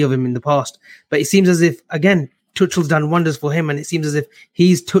highly of him in the past. But it seems as if, again, Tuchel's done wonders for him, and it seems as if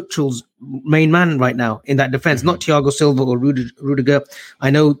he's Tuchel's main man right now in that defense, not Thiago Silva or Rudiger. I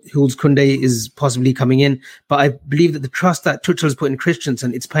know Jules Koundé is possibly coming in, but I believe that the trust that Tuchel has put in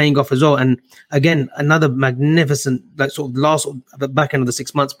Christensen, it's paying off as well. And again, another magnificent, back end of the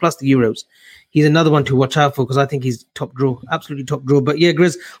 6 months plus the Euros. He's another one to watch out for because I think he's top draw, absolutely top draw. But yeah,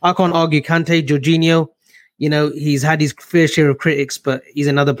 Grizz, I can't argue Kante, Jorginho. He's had his fair share of critics, but he's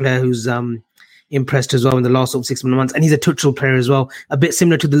another player who's impressed as well in the last 6 months. And he's a Tuchel player as well, a bit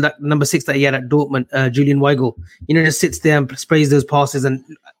similar to the number 6 that he had at Dortmund, Julian Weigl. Just sits there and sprays those passes and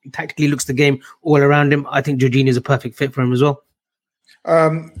tactically looks the game all around him. I think Jorginho is a perfect fit for him as well.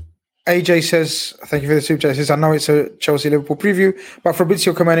 AJ says, thank you for the super chat. He says, I know it's a Chelsea-Liverpool preview, but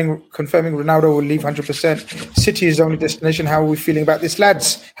Fabrizio confirming Ronaldo will leave 100%. City is the only destination. How are we feeling about this,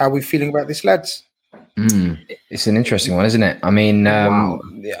 lads? It's an interesting one, isn't it? I mean,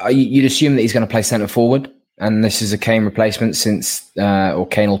 you'd assume that he's going to play centre forward, and this is a Kane replacement or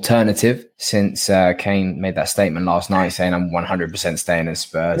Kane alternative since Kane made that statement last night saying I'm 100% staying at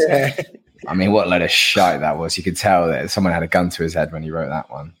Spurs. Yeah. I mean, what a load of shite that was. You could tell that someone had a gun to his head when he wrote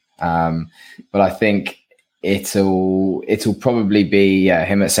that one. But I think it'll probably be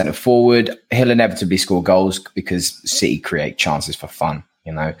him at centre forward. He'll inevitably score goals because City create chances for fun.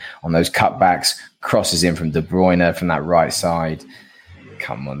 On those cutbacks, crosses in from De Bruyne from that right side.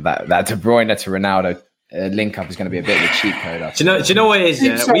 Come on, that De Bruyne to Ronaldo link up is going to be a bit of a cheat code. Do you know what it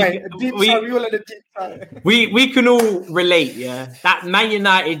is? We can all relate. Yeah, that Man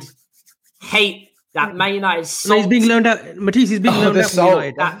United hate. That Man United. No, he's being loaned out. Matisse, he's being loaned out from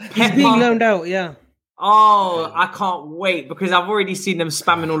United. He's being loaned out. Yeah. Oh, I can't wait because I've already seen them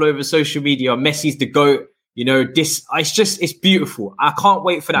spamming all over social media. Messi's the GOAT. You know, it's beautiful. I can't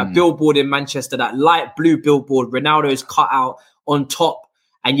wait for that billboard in Manchester, that light blue billboard, Ronaldo's cut out on top.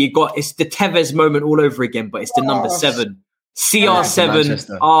 And it's the Tevez moment all over again, but it's the number 7.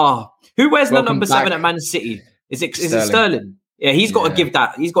 CR7. Who wears the number 7 at Man City? Is it Sterling? Yeah, he's got to give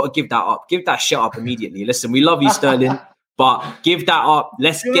that. He's got to give that up. Give that shit up immediately. Listen, we love you, Sterling, but give that up.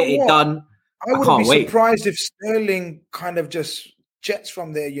 Let's get it done. I wouldn't be surprised if Sterling kind of just jets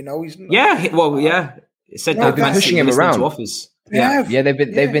from there. You know, he's not, It said they've been pushing him around. Offers.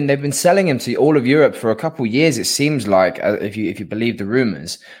 They've been selling him to all of Europe for a couple of years. It seems like, if you believe the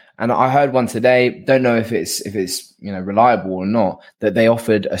rumors. And I heard one today. Don't know if it's reliable or not. That they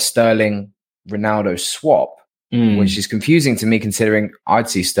offered a Sterling Ronaldo swap, which is confusing to me, considering I'd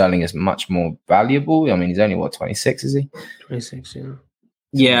see Sterling as much more valuable. I mean, he's only 26, is he? 26, yeah.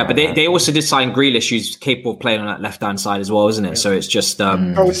 Yeah, but they also did sign Grealish, who's capable of playing on that left-hand side as well, isn't it? Yeah. So it's just...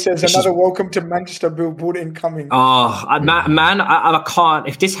 it says another welcome to Manchester billboard incoming. Man, I can't...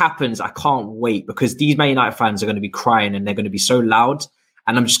 If this happens, I can't wait, because these Man United fans are going to be crying and they're going to be so loud,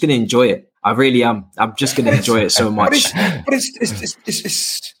 and I'm just going to enjoy it. I really am. I'm just going to enjoy it so much. But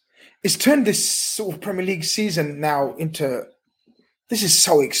it's turned this sort of Premier League season now into... This is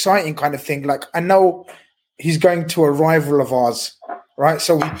so exciting kind of thing. Like, I know he's going to a rival of ours, right?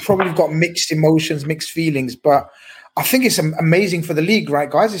 So we've probably got mixed emotions, mixed feelings, but I think it's amazing for the league, right,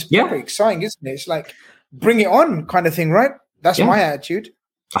 guys? It's very exciting, isn't it? It's like, bring it on kind of thing, right? That's my attitude.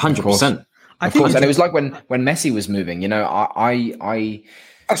 100%. Of course. And it was like when Messi was moving, you know, a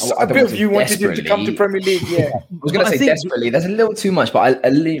bit of you wanted him to come to Premier League, yeah. I was going to say desperately. There's a little too much, but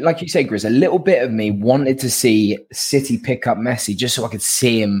like you say, Grizz, a little bit of me wanted to see City pick up Messi just so I could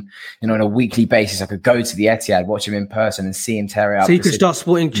see him, you know, on a weekly basis. I could go to the Etihad, watch him in person, and see him tear it up. So you could start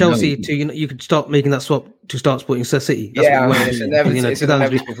supporting Chelsea you could start making that swap to start supporting City. That's it's an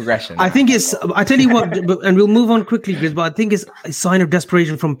inevitable progression. I think I tell you what, and we'll move on quickly, Grizz, but I think it's a sign of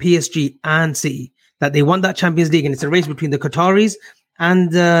desperation from PSG and City that they want that Champions League, and it's a race between the Qataris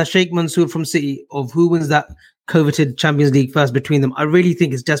and Sheikh Mansour from City of who wins that coveted Champions League first between them. I really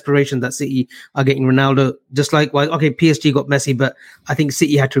think it's desperation that City are getting Ronaldo. Just like, PSG got Messi, but I think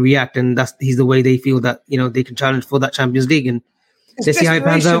City had to react, and he's the way they feel that, you know, they can challenge for that Champions League. And let's see how it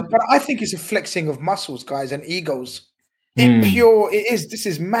pans out. But I think it's a flexing of muscles, guys, and egos. This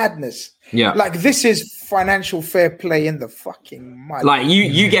is madness. Yeah. Like, this is financial fair play in the fucking mud. Like,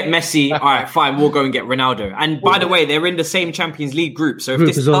 you get Messi, all right, fine, we'll go and get Ronaldo. And by the way, they're in the same Champions League group. So if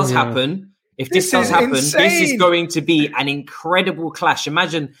this does happen, this is going to be an incredible clash.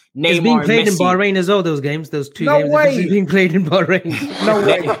 Imagine Neymar it's being played and Messi. in Bahrain as well, those games, those 2 No games. way. It's being played in Bahrain. No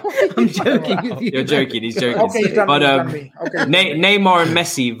way. I'm joking with you. You're joking, he's joking. Okay, he's done But me. Okay. Neymar and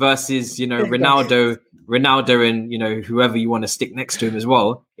Messi versus, you know, Ronaldo and, you know, whoever you want to stick next to him as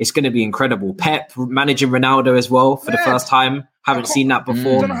well. It's going to be incredible. Pep managing Ronaldo as well for the first time. Haven't seen that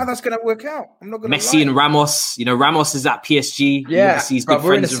before. I don't know how that's going to work out. I'm not going to Messi and Ramos. You know, Ramos is at PSG. Yeah. He's good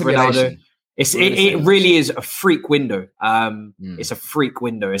friends with Ronaldo. It really is a freak window. It's a freak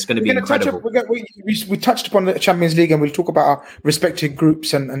window. It's going to be incredible. We touched upon the Champions League, and we'll talk about our respective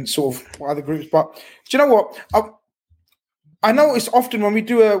groups and sort of other groups. But do you know what? I know it's often when we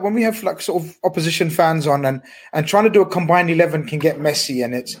have like sort of opposition fans on and trying to do a combined 11 can get messy,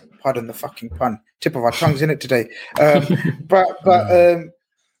 and it's, pardon the fucking pun, tip of our tongues in it today. But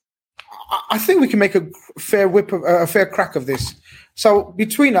I think we can make a fair crack of this. So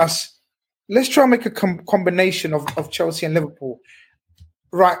between us, let's try and make a combination of Chelsea and Liverpool,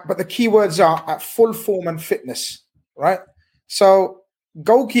 right? But the key words are at full form and fitness, right? So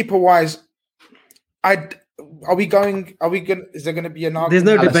goalkeeper wise, is there going to be an argument? There's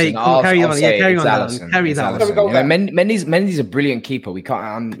no debate. Carry on. Carry that. Mendy's a brilliant keeper. We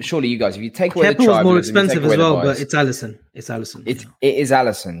can't. Surely you guys, if you take away the Kepa's more expensive as well, but it's Alisson. It is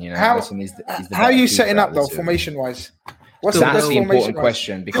Alisson. You know, Alisson is the how are you setting up though, formation wise? That's the important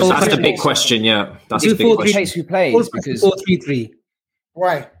question, because that's the big question. Yeah, that's the big question. Who plays? Because 4-3-3.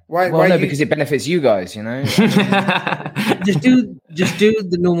 Why? No, because it benefits you guys, you know. just do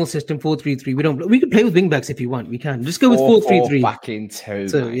the normal system 4-3-3. We can play with wing backs if you want. We can just go with 4-3-3. Back in 2.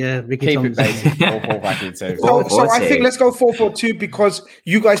 So yeah, Ricky keep Thomas. it basic. 4-4 back in 2. So I think let's go 4-4-2 because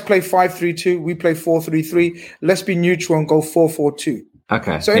you guys play 5-3-2. We play 4-3-3. Let's be neutral and go 4-4-2.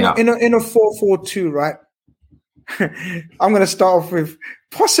 Okay. So in a 4-4-2, right? I'm going to start off with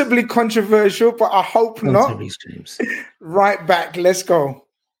possibly controversial, but I hope not. Right back. Let's go.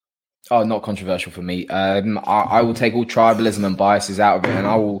 Oh, not controversial for me. I will take all tribalism and biases out of it, and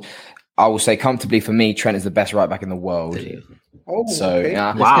I will say comfortably for me, Trent is the best right back in the world. Oh, so okay.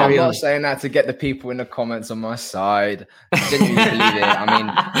 yeah, I'm not saying that to get the people in the comments on my side. I genuinely believe it. I mean,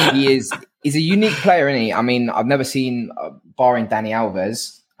 He's a unique player, isn't he? I mean, I've never seen, barring Dani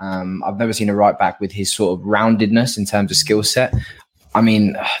Alves, I've never seen a right back with his sort of roundedness in terms of skill set. I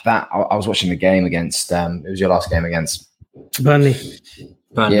mean, I was watching the game against, it was your last game against Burnley.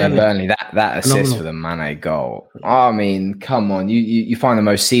 Burnley. That assist for the Mane goal. I mean, come on. You find the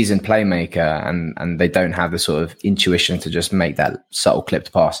most seasoned playmaker and they don't have the sort of intuition to just make that subtle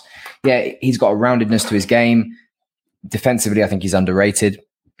clipped pass. Yeah, he's got a roundedness to his game. Defensively, I think he's underrated.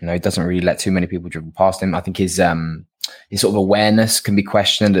 You know, he doesn't really let too many people dribble past him. I think his sort of awareness can be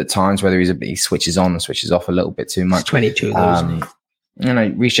questioned at times, whether he switches on and switches off a little bit too much. He's 22, though, isn't he? You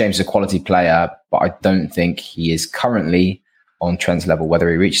know, Reece James is a quality player, but I don't think he is currently on Trent's level. Whether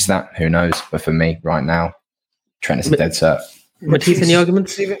he reaches that, who knows? But for me, right now, Trent is a dead cert. Matisse, any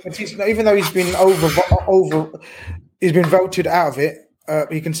arguments? Matisse, even though he's been he's been voted out of it,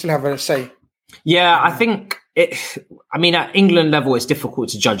 he can still have a say. Yeah, I think I mean, at England level, it's difficult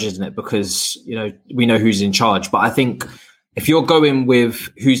to judge, isn't it? Because, you know, we know who's in charge. But I think if you're going with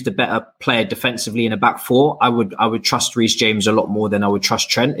who's the better player defensively in a back four, I would trust Reece James a lot more than I would trust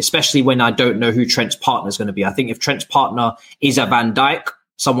Trent, especially when I don't know who Trent's partner is going to be. I think if Trent's partner is a Van Dijk,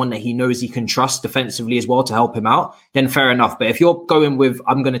 someone that he knows he can trust defensively as well to help him out, then fair enough. But if you're going with,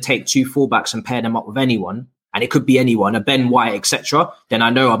 I'm going to take two fullbacks and pair them up with anyone, and it could be anyone, a Ben White, etc., then I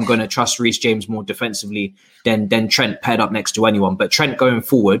know I'm going to trust Reece James more defensively than Trent paired up next to anyone. But Trent going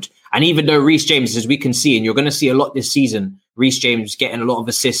forward, and even though Reece James, as we can see, and you're going to see a lot this season, Reece James getting a lot of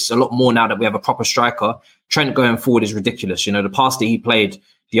assists, a lot more now that we have a proper striker, Trent going forward is ridiculous. You know, the pass that he played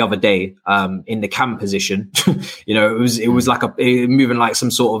the other day in the cam position, you know, it was like moving like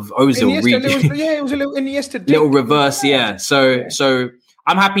some sort of Ozil. It was a little Iniesta. Little reverse, yeah. So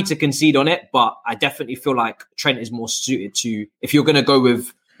I'm happy to concede on it, but I definitely feel like Trent is more suited to, if you're going to go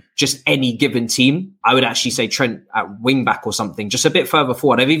with just any given team, I would actually say Trent at wing back or something, just a bit further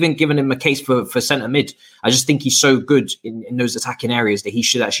forward. I've even given him a case for centre mid. I just think he's so good in those attacking areas that he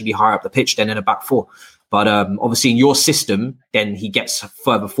should actually be higher up the pitch than in a back four. But obviously in your system, then he gets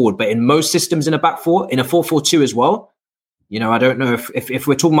further forward. But in most systems in a back four, in a 4-4-2 as well, you know, I don't know if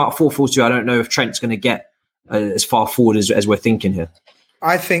we're talking about 4-4-2, I don't know if Trent's going to get as far forward as we're thinking here.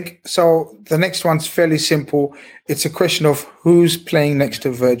 I think so. The next one's fairly simple. It's a question of who's playing next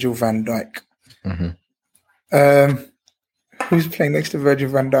to Virgil van Dijk. Mm-hmm. Who's playing next to Virgil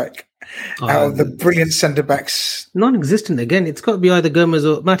van Dijk? Out of the brilliant centre backs, non-existent again. It's got to be either Gomez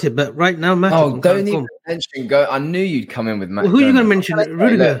or Matip. But right now, Matip. Oh, don't even mention go. I knew you'd come in with Matip. Well, who are you going to mention?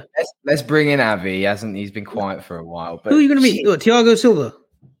 Rudiger. Let's bring in Avi. He's been quiet for a while. But who are you going to meet? Thiago Silva.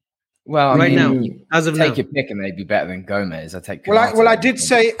 Well, right now, as of now, take your pick, and they'd be better than Gomez. I take. I did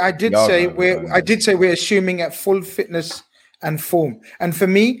say we're assuming at full fitness and form, and for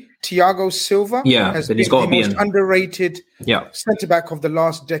me, Thiago Silva has been the most underrated centre back of the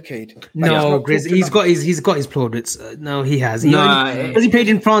last decade. No, Grizz, he's got his plaudits. No, he has. Because he played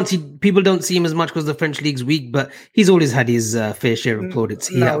in France, people don't see him as much because the French league's weak, but he's always had his fair share of plaudits.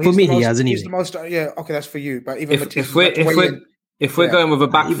 He has anyway. He's the most. Yeah, okay, that's for you. But even if we're going with a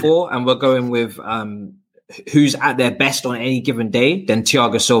back four and we're going with who's at their best on any given day, then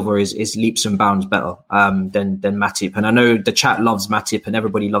Thiago Silva is leaps and bounds better than Matip. And I know the chat loves Matip and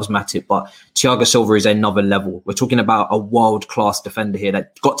everybody loves Matip, but Thiago Silva is another level. We're talking about a world-class defender here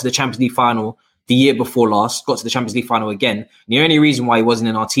that got to the Champions League final the year before last, got to the Champions League final again. And the only reason why he wasn't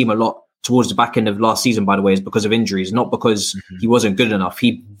in our team a lot towards the back end of last season, by the way, is because of injuries, not because he wasn't good enough.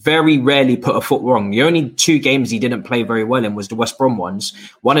 He very rarely put a foot wrong. The only 2 games he didn't play very well in was the West Brom ones.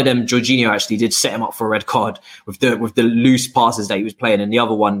 One of them, Jorginho actually did set him up for a red card with the loose passes that he was playing. And the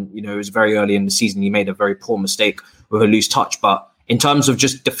other one, you know, it was very early in the season. He made a very poor mistake with a loose touch. But in terms of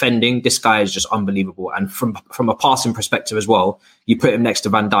just defending, this guy is just unbelievable. And from a passing perspective as well, you put him next to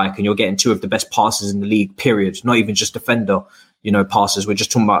Van Dijk and you're getting 2 of the best passes in the league, period. Not even just defender, you know, passes. We're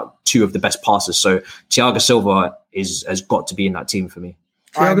just talking about 2 of the best passes. So Thiago Silva has got to be in that team for me.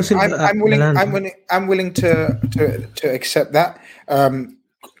 I'm willing to accept that.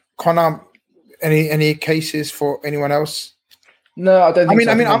 Connor, any cases for anyone else? No, I don't think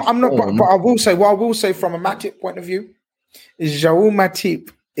so. I'm not. But I will say, what I will say from a Matip point of view is João Matip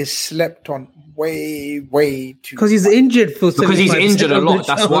is slept on way too. Because he's injured because he's injured a lot.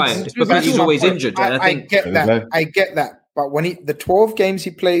 That's why. It's because he's always injured. I get that. But when the 12 games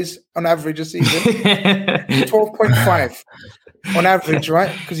he plays on average a season, 12.5 on average,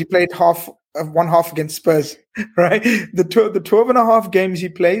 right? Because he played one half against Spurs, right? The 12 and a half games he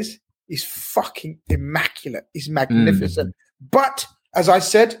plays, he's fucking immaculate. He's magnificent. But as I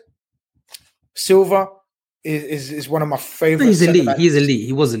said, Silva is one of my favorites. He's elite. He's elite.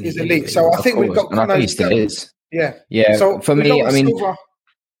 He was elite. He's elite. So I think we've got. I think he still is. Yeah. Yeah. So for me, I mean. Silva,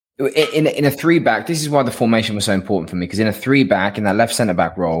 in a 3-back, this is why the formation was so important for me, because in a 3-back, in that left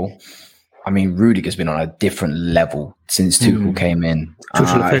centre-back role, I mean, Rudiger's been on a different level since Tuchel came in.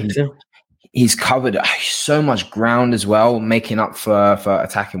 He's covered so much ground as well, making up for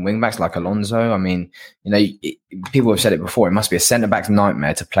attacking wing-backs like Alonso. I mean, people have said it before, it must be a centre-back's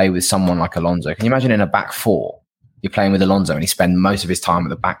nightmare to play with someone like Alonso. Can you imagine in a back four, you're playing with Alonso and he spends most of his time at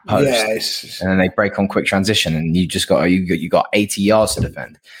the back post, and then they break on quick transition, and you just got 80 yards to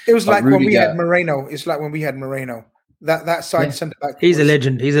defend. It was like when we had Moreno. It's like when we had Moreno. That side centre back. He's a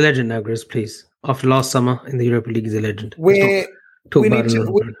legend. He's a legend now, Grizz. Please, after last summer in the Europa League, he's a legend. We need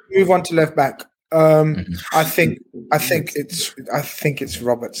to move on to left back. I think it's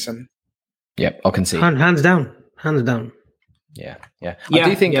Robertson. Yep, I can see. Hands down. Yeah. I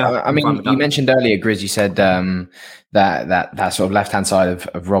do think. I mean, you mentioned earlier, Grizz. You said that sort of left hand side of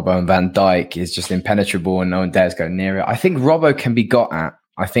Robbo and Van Dijk is just impenetrable, and no one dares go near it. I think Robbo can be got at.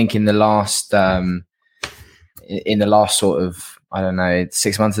 I think in the last sort of, I don't know,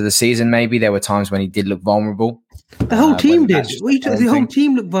 6 months of the season, maybe there were times when he did look vulnerable. The whole team did. The whole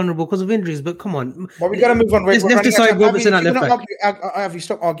team looked vulnerable because of injuries. But come on, well, we got to move on. Let's decide Robertson at left back. Have you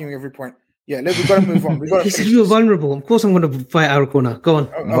stopped arguing every point? Yeah, we've got to move on. He said you were vulnerable. Of course, I'm going to fight Aracona. Go on.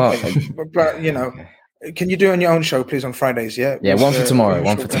 Okay. But can you do it on your own show, please, on Fridays? Yeah. Yeah, one for tomorrow.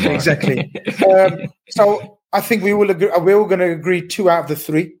 Exactly. So I think we will agree. We're all going to agree 2 out of the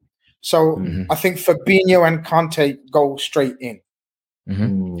 3. So I think Fabinho and Kante go straight in.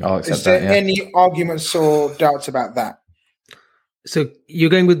 Is there any arguments or doubts about that? So you're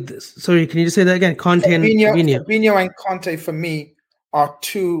going with? Sorry, can you just say that again? Kante and Fabinho. Fabinho and Kante for me are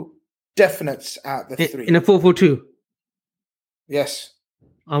 2 definites out of the 3 in a 4-4-2. Yes,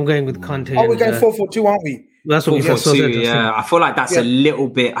 I'm going with Kante. Oh, we're going 4-4-2, aren't we? That's what we said. Yeah, I feel like that's a little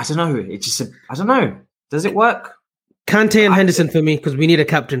bit. I don't know. I don't know. Does it work? Kante and Henderson for me, because we need a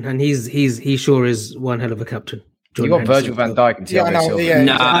captain, and he sure is one hell of a captain. You got Virgil van Dijk and Thiago Silva.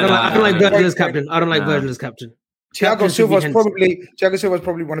 No, I don't like Virgil as captain. I don't like Virgil as captain. Thiago Silva's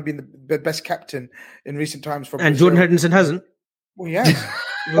probably one of the best captain in recent times. And Jordan Henderson hasn't. Well, yes.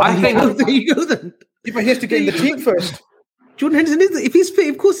 I think there you go then. Yeah, but he has to get in the team first. Jordan Henderson is, if he's fit,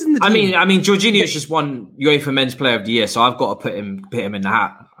 of course, he's in the team. I mean, Jorginho's just won UEFA Men's Player of the Year, so I've got to put him in the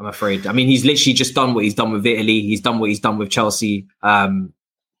hat. I'm afraid. I mean, he's literally just done what he's done with Italy. He's done what he's done with Chelsea, and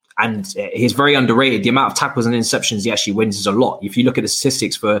he's very underrated. The amount of tackles and interceptions he actually wins is a lot. If you look at the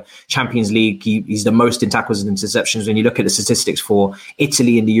statistics for Champions League, he's the most in tackles and interceptions. When you look at the statistics for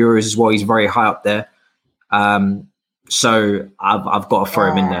Italy in the Euros as well, he's very high up there. So I've got to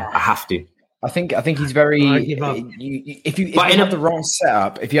throw him in there. I have to. I think he's very. If you have the right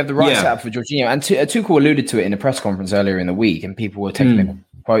setup, setup for Jorginho, and Tuchel alluded to it in a press conference earlier in the week, and people were taking the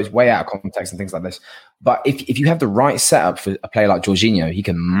quotes way out of context and things like this. But if you have the right setup for a player like Jorginho, he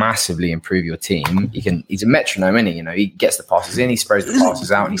can massively improve your team. He's a metronome, isn't he? He gets the passes in, he sprays the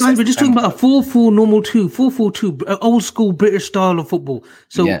passes out. Guys, we're just talking about a 4-4 normal 4-4-2, old school British style of football.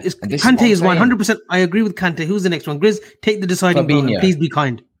 So Kante is 100%. I agree with Kante. Who's the next one? Grizz, take the deciding vote and please be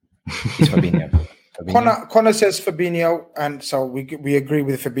kind. It's Fabinho. Connor says Fabinho, and so we agree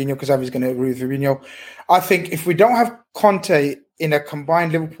with Fabinho because Avi's going to agree with Fabinho. I think if we don't have Conte in a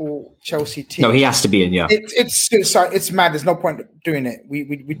combined Liverpool-Chelsea team, no, he has to be in. Yeah, it's mad. There's no point doing it. We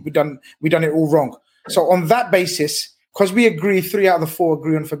done it all wrong. So on that basis, because we agree 3 out of the 4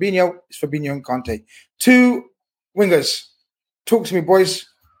 agree on Fabinho, it's Fabinho and Conte. 2 wingers. Talk to me, boys.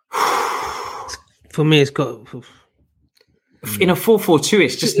 For me, it's got. In a 4-4-2,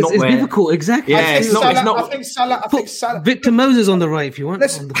 it's just not it's difficult. Exactly. Yeah, it's not. I think Salah. Victor Moses on the right, if you want.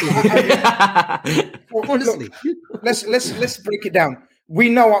 Honestly, let's break it down. We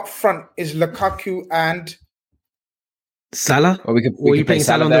know up front is Lukaku and Salah. Or we could play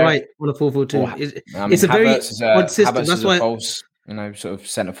Salah on the right on a 4-4-2. It's a very odd system. That's why false, sort of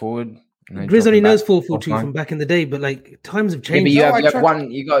centre forward. Grizz only knows 4-4-2 from back in the day, but times have changed. Yeah, but you have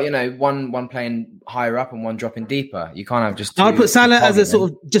one. You got one playing higher up and one dropping deeper. You can't have just. I'll put Salah as a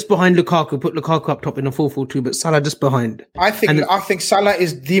sort of just behind Lukaku. Put Lukaku up top in a 4-4-2, but Salah just behind. I think Salah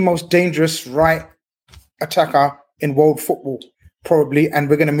is the most dangerous right attacker in world football, probably, and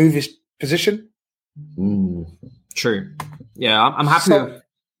we're going to move his position. True. Yeah, I'm happy.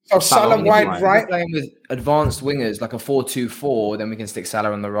 So Salah wide right, playing with advanced wingers like a 4-2-4, then we can stick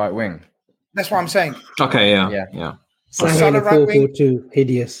Salah on the right wing. That's what I'm saying. Okay, yeah. Salah 4-4-2,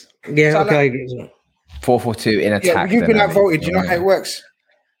 hideous. Yeah, Salah, okay. 4-4-2 in attack. Yeah, you've been outvoted. You know how it works.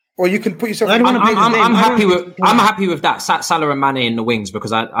 Or you can put yourself. I'm happy with that. Salah and Mane in the wings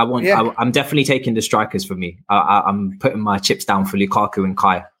because I want. Yeah. I'm definitely taking the strikers for me. I'm putting my chips down for Lukaku and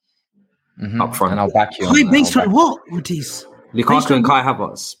Kai up front. And I'll back you. Kai Bates, what, Matisse? Lukaku and Kai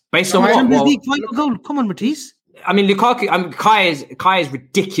Havertz. Based on what? Champions League final goal. Come on, Matisse. I mean, Lukaku. Kai is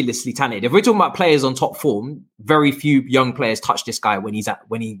ridiculously talented. If we're talking about players on top form, very few young players touch this guy when he's.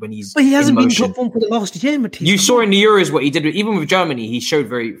 But he hasn't been top form for the last year, Matisse. You saw in the Euros what he did. Even with Germany, he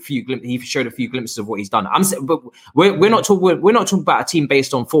showed a few glimpses of what he's done. But we're not talking about a team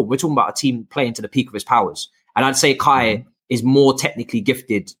based on form. We're talking about a team playing to the peak of his powers. And I'd say Kai is more technically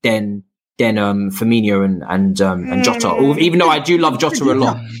gifted than Firmino and Jota. Even though I do love Jota a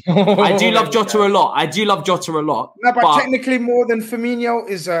lot. I do love Jota a lot. No, but technically more than Firmino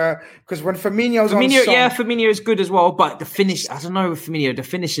is because when Firmino's on song, Firmino is good as well. But the finish, I don't know with Firmino, the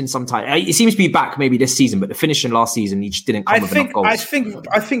finishing sometimes it seems to be back maybe this season, but the finishing last season he just didn't come with enough goals.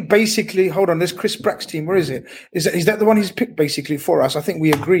 I think basically, hold on, this Chris Brack's team, where is it? Is that the one he's picked basically for us? I think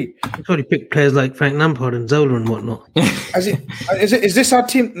we agree. He's probably picked players like Frank Lampard and Zola and whatnot. Is this our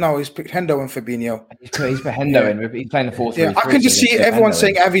team? No, he's picked Hendo and Fabinho. He's put Hendo in. He's playing the 4-3-3. Yeah, I can just see everyone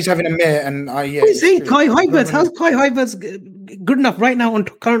saying Avi's having a mare, and What are you saying, Kai Havertz? How's Kai Havertz good enough right now on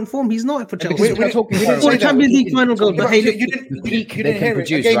current form? He's not for Chelsea. We're talking for Champions League final goal. But hey, you didn't hear it. Again,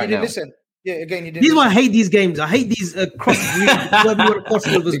 you didn't listen. Yeah, again, you didn't. This is why I hate these games. I hate these crossbreeds. Whatever you want to call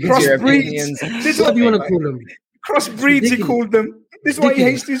them. Crossbreeds. This is what you want to call them. Crossbreeds, he called them. This is why he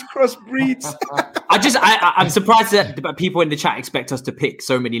hates these crossbreeds. I'm surprised that people in the chat expect us to pick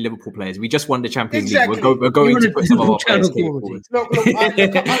so many Liverpool players. We just won the Champions League. We're going to put some of our players forward. Look,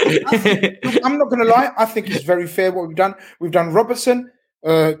 I'm not going to lie. I think it's very fair what we've done. We've done Robertson,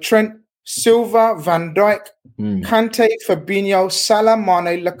 Trent, Silva, Van Dijk, Kante, Fabinho, Salah,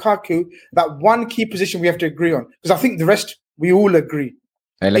 Mane, Lukaku. That one key position we have to agree on. Because I think the rest, we all agree.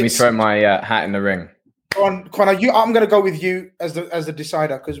 Hey, let me throw my hat in the ring. Connor, I'm going to go with you as the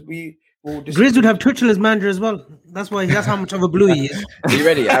decider because we will. Grizz would have Tuchel as manager as well. That's how much of a blue he is. Are you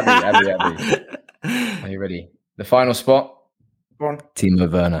ready, Abby? Are you ready? The final spot. Go on.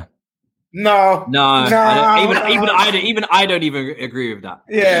 Timo Werner. No. Even I don't even agree with that.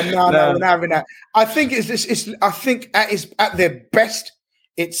 Yeah, no, we're not having that. I think I think at their best.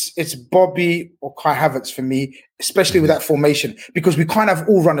 It's Bobby or Kai Havertz for me, especially with that formation, because we kind of have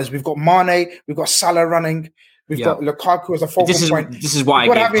all runners. We've got Mane, we've got Salah running, we've got Lukaku as a focal point. This is why I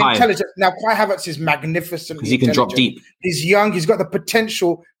gave Kai. Intelligence. Now, Kai Havertz is magnificent because he can drop deep. He's young. He's got the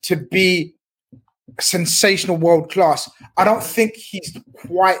potential to be sensational, world class. I don't think he's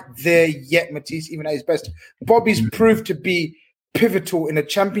quite there yet, Matisse, even at his best. Bobby's proved to be pivotal in a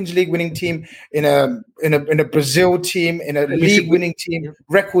Champions League winning team, in a Brazil team, in a league winning team,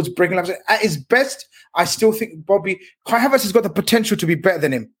 records breaking. At his best, I still think Kai Havertz has got the potential to be better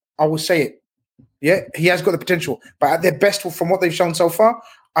than him. I will say it. Yeah, he has got the potential. But at their best, from what they've shown so far,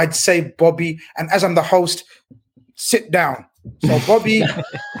 I'd say Bobby. And as I'm the host, sit down. So Bobby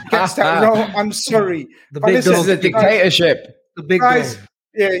gets that role. I'm sorry. This is a dictatorship. The big guys.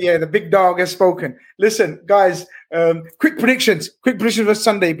 Yeah, the big dog has spoken. Listen, guys, quick predictions for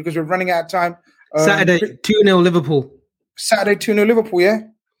Sunday because we're running out of time. Saturday, 2-0 Liverpool. Saturday, 2-0 Liverpool, yeah?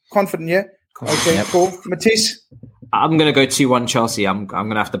 Confident, yeah? Okay, cool. Matisse? I'm going to go 2-1 Chelsea. I'm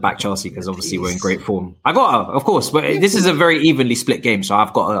going to have to back Chelsea because obviously we're in great form. Of course, but this is a very evenly split game, so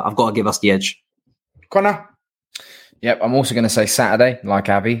I've got to give us the edge. Connor? Yep, I'm also going to say Saturday, like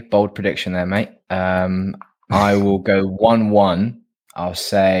Abby. Bold prediction there, mate. I will go 1-1. I'll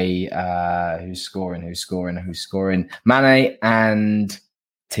say who's scoring? Mane and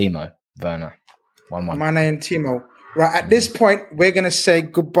Timo Werner. 1-1. Mane and Timo. Right, at this point, we're going to say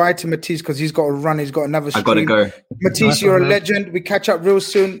goodbye to Matisse because he's got to run. He's got another stream. I've got to go. Matisse, you're a legend. We catch up real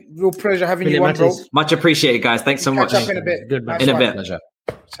soon. Real pleasure having you on, bro. Much appreciated, guys. Thanks so much. Catch up in a bit. Good, man. In a bit. Pleasure.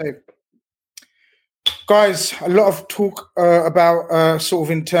 Safe. Guys, a lot of talk about sort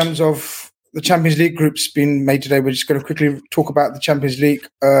of in terms of the Champions League groups being made today. We're just going to quickly talk about the Champions League.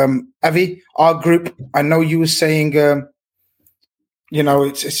 Avi, our group, I know you were saying,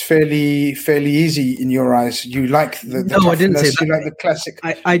 it's fairly easy in your eyes. You like the no, I didn't say that. You like the classic.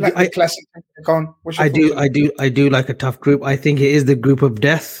 Classic. Go on. I do like a tough group. I think it is the group of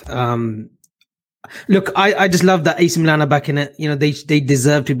death. Look, I just love that AC Milan are back in it. They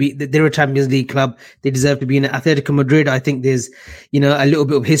deserve to be. They're a Champions League club. They deserve to be in it. Atletico Madrid, I think there's, a little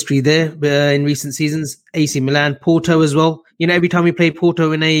bit of history there in recent seasons. AC Milan, Porto as well. Every time we play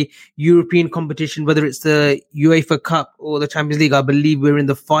Porto in a European competition, whether it's the UEFA Cup or the Champions League, I believe we're in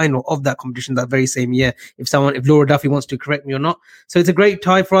the final of that competition that very same year. If Laura Duffy wants to correct me or not. So it's a great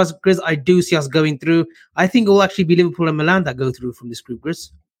tie for us, Grizz. I do see us going through. I think it will actually be Liverpool and Milan that go through from this group,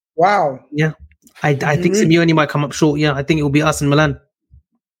 Grizz. Wow. Yeah. I think Simeone might come up short. Yeah, I think it will be us and Milan.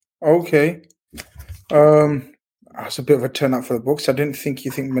 Okay. It's a bit of a turn up for the books. I didn't think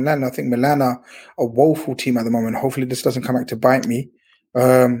you think Milan. I think Milan are a woeful team at the moment. Hopefully this doesn't come back to bite me.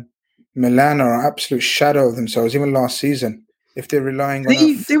 Milan are an absolute shadow of themselves, even last season. If they're relying on...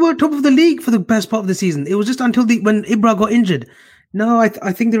 They were top of the league for the best part of the season. It was just until when Ibra got injured. No, I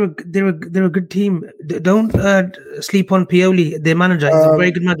think they're a good team. Don't sleep on Pioli, their manager. He's a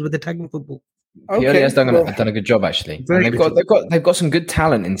very good manager with attacking football. Pioli has done a good job actually. And they've got some good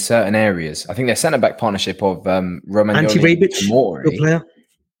talent in certain areas. I think their centre back partnership of Romagnoli Ante Rebic, good player.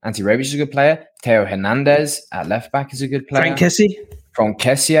 Ante Rebic is a good player. Theo Hernandez at left back is a good player. Franck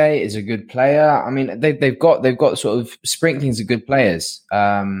Kessié is a good player. I mean, they've got sort of sprinklings of good players.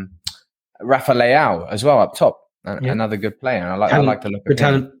 Rafa Leao as well up top, another good player. And I like to look at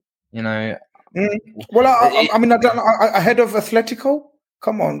him. You know, well, I mean, ahead of Atletico.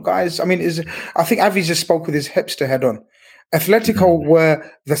 Come on, guys. I mean, I think Avi just spoke with his hipster head on. Atletico were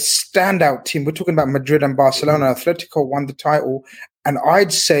the standout team. We're talking about Madrid and Barcelona. Atletico won the title, and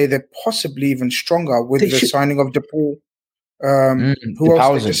I'd say they're possibly even stronger with the signing of De Paul. Who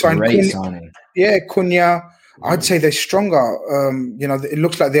else? They signed signing. Yeah, Cunha. I'd say they're stronger. It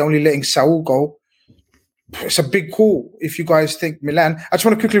looks like they're only letting Saul go. It's a big call if you guys think Milan. I just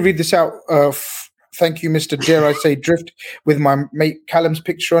want to quickly read this out. Thank you, Mr. Dare I say Drift, with my mate Callum's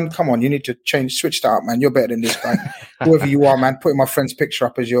picture on. Come on, you need to switch that up, man. You're better than this guy. Whoever you are, man. Putting my friend's picture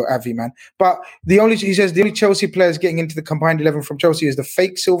up as your Avi, man. But he says the only Chelsea players getting into the combined 11 from Chelsea is the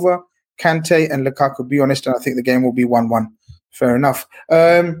fake Silva, Kante, and Lukaku. Be honest, and I think the game will be 1-1. Fair enough.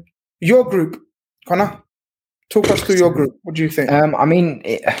 Your group, Connor, talk us through your group. What do you think?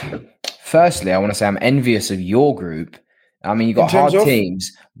 Firstly, I want to say I'm envious of your group. I mean, you got hard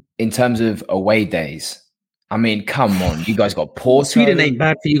teams in terms of away days. I mean, come on. You guys got Porto. Sweden ain't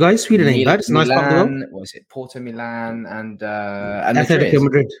bad for you guys. Sweden ain't bad. It's a nice part of the world. What was it? Porto, Milan, and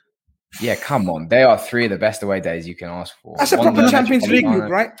Madrid. Yeah, come on. They are three of the best away days you can ask for. That's a proper Champions League group,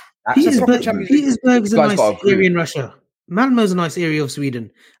 right? Petersburg's a nice area in Russia. Malmo's a nice area of Sweden.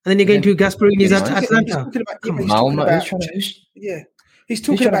 And then you're going to Gasparini's at Atlanta. He's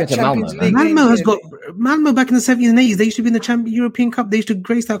talking about Champions League. Malmo back in the 70s and 80s. They used to be in the European Cup. They used to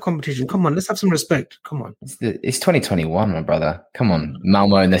grace that competition. Come on, let's have some respect. Come on. It's 2021, my brother. Come on,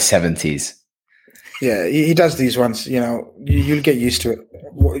 Malmo in the 70s. Yeah, he does these ones. You know, you'll get used to it.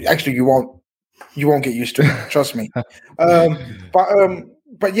 Actually, you won't. You won't get used to it. Trust me.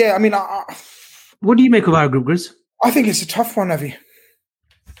 But yeah, I mean, what do you make of our group, Grizz? I think it's a tough one, Avi.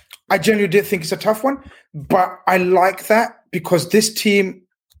 I genuinely did think it's a tough one, but I like that because this team,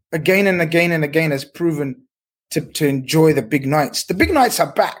 again and again and again, has proven to enjoy the big nights. The big nights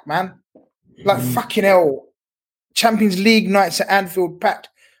are back, man. Like fucking hell. Champions League nights at Anfield packed.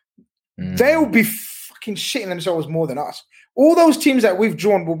 They'll be fucking shitting themselves more than us. All those teams that we've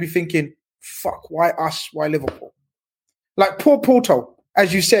drawn will be thinking, fuck, why us? Why Liverpool? Like poor Porto,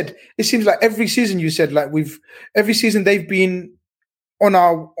 as you said, it seems like every season you said, like every season they've been on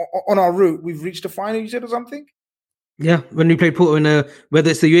our route, we've reached a final, you said, or something? Yeah, when we played Porto in whether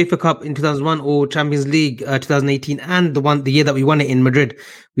it's the UEFA Cup in 2001 or Champions League 2018 and the year that we won it in Madrid,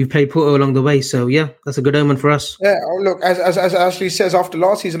 we played Porto along the way. So yeah, that's a good omen for us. Yeah, look, as Ashley says, after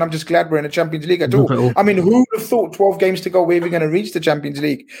last season, I'm just glad we're in the Champions League at all. I mean, who would have thought 12 games to go, we're even going to reach the Champions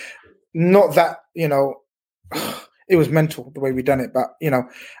League? Not that, it was mental the way we done it. But,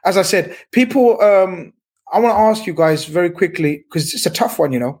 as I said, people, I want to ask you guys very quickly, because it's a tough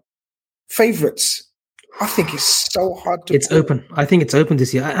one, favorites. I think it's so hard to... It's open. I think it's open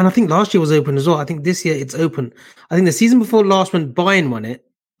this year. And I think last year was open as well. I think this year it's open. I think the season before last when Bayern won it,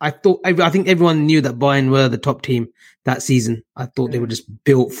 I think everyone knew that Bayern were the top team that season. I thought they were just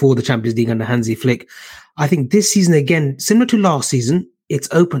built for the Champions League under Hansi Flick. I think this season, again, similar to last season, it's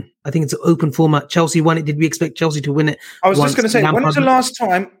open. I think it's an open format. Chelsea won it. Did we expect Chelsea to win it? I was just going to say, when was the last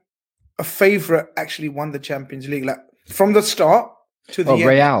time a favourite actually won the Champions League? Like from the start to the end?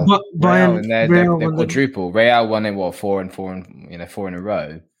 Real. Bayern, and they're quadruple. Real won it, 4 in a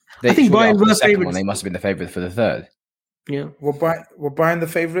row. I think Bayern were the second one. They must have been the favourite for the third. Yeah. Were Bayern the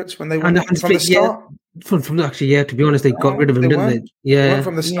favourites when they won from the start? Yeah, to be honest, they got rid of him, didn't they? Yeah.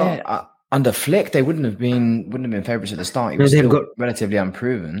 From the start. Yeah, under Flick, they wouldn't have been favourites at the start. He was still relatively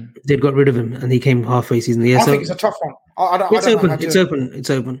unproven. They'd got rid of him, and he came halfway season. Yeah, I think it's a tough one. It's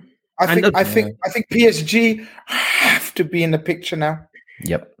open. I think PSG have to be in the picture now.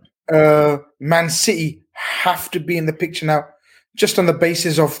 Yep. Man City have to be in the picture now, just on the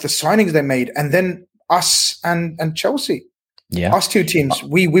basis of the signings they made, and then us and Chelsea. Yeah, us two teams.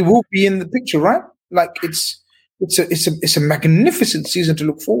 We will be in the picture, right? Like it's a magnificent season to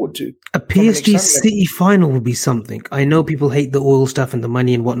look forward to. A PSG City final would be something. I know people hate the oil stuff and the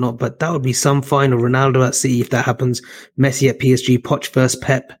money and whatnot, but that would be some final. Ronaldo at City, if that happens, Messi at PSG, Poch versus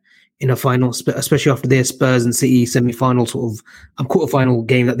Pep in a final, especially after their Spurs and City semi-final sort of quarter-final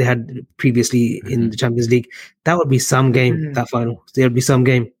game that they had previously in the Champions League. That would be some game, that final. There would be some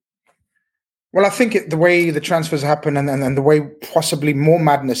game. Well, I think the way the transfers happen and the way possibly more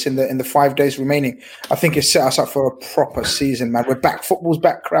madness in the 5 days remaining, I think it set us up for a proper season, man. We're back. Football's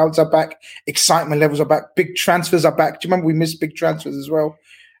back. Crowds are back. Excitement levels are back. Big transfers are back. Do you remember we missed big transfers as well?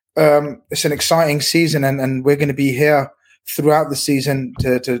 It's an exciting season, and we're going to be here throughout the season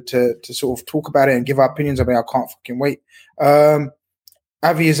to sort of talk about it and give our opinions about it. I can't fucking wait.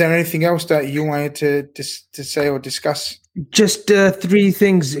 Avi, is there anything else that you wanted to say or discuss? Just 3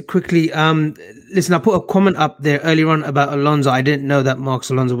 things quickly. Listen, I put a comment up there earlier on about Alonso. I didn't know that Marcos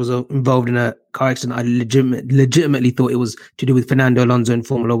Alonso was involved in a car accident. I legitimately thought it was to do with Fernando Alonso in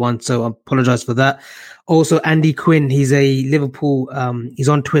Formula One, so I apologize for that. Also, Andy Quinn, he's a Liverpool, he's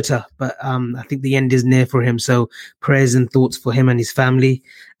on Twitter, but I think the end is near for him, so prayers and thoughts for him and his family.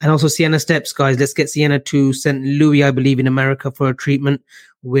 And also Sienna Steps, guys. Let's get Sienna to St. Louis, I believe, in America for a treatment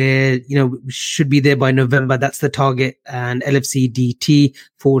where, we should be there by November. That's the target. And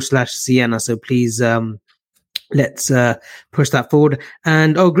LFCDT/Sienna. So please, let's push that forward.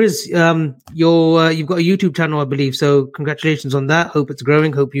 And Grizz, you've got a YouTube channel, I believe. So congratulations on that. Hope it's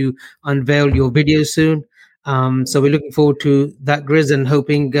growing. Hope you unveil your videos soon. So we're looking forward to that, Grizz, and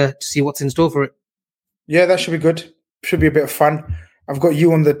hoping to see what's in store for it. Yeah, that should be good. Should be a bit of fun. I've got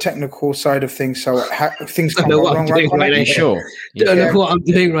you on the technical side of things, so things can't go wrong. Right, sure. Don't know what I'm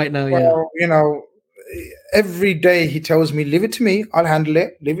doing right now. Well, every day he tells me, "Leave it to me, I'll handle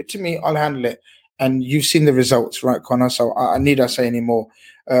it. Leave it to me, I'll handle it." And you've seen the results, right, Connor? So I need to say any more.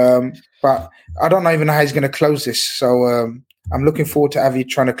 But I don't even know how he's going to close this. So I'm looking forward to Avi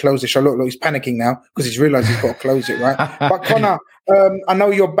trying to close this. Look, he's panicking now because he's realised he's got to close it, right? But Connor, I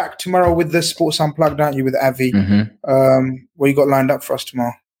know you're back tomorrow with the Sports Unplugged, aren't you, with Avi? What you got lined up for us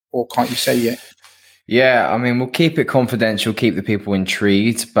tomorrow? Or can't you say yet? Yeah, I mean, we'll keep it confidential, keep the people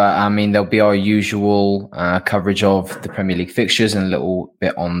intrigued, but I mean, there'll be our usual coverage of the Premier League fixtures and a little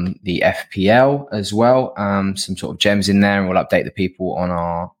bit on the FPL as well. Some sort of gems in there, and we'll update the people on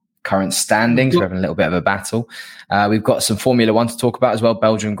our current standings. We're having a little bit of a battle. We've got some Formula One to talk about as well.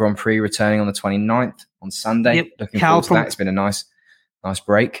 Belgian Grand Prix returning on the 29th on Sunday. Yep. Looking forward to that. It's been a nice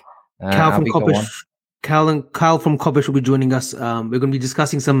break. Cal from Cobbish will be joining us. We're going to be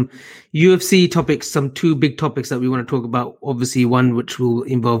discussing some UFC topics, some 2 big topics that we want to talk about. Obviously, one which will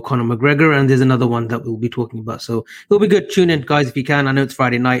involve Conor McGregor, and there's another one that we'll be talking about. So it'll be good. Tune in, guys, if you can. I know it's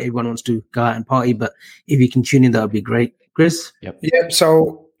Friday night. Everyone wants to go out and party, but if you can tune in, that would be great. Chris? Yep.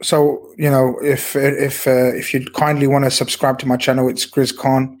 So if you'd kindly want to subscribe to my channel, it's Grizz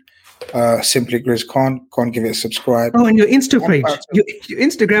Khan. Simply Grizz Khan. Go and give it a subscribe. Oh, and your Insta page, your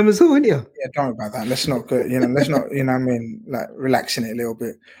Instagram as well, isn't you? Yeah, don't worry about that. Let's not go. Let's not. Like relaxing it a little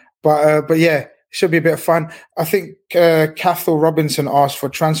bit. But yeah, it should be a bit of fun. I think Cathal Robinson asked for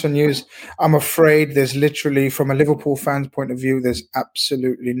transfer news. I'm afraid there's literally, from a Liverpool fan's point of view, there's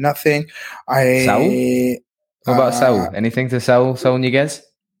absolutely nothing. Saul? What about Saul? Anything to Saul Niguez?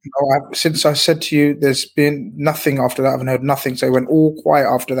 No, since I said to you, there's been nothing after that. I haven't heard nothing. So it went all quiet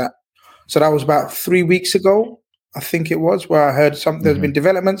after that. So that was about 3 weeks ago, I think it was, where I heard something. There's been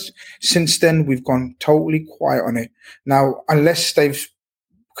developments. Since then, we've gone totally quiet on it. Now, unless they've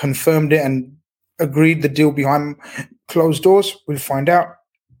confirmed it and agreed the deal behind closed doors, we'll find out.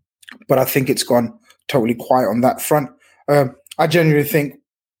 But I think it's gone totally quiet on that front. I genuinely think,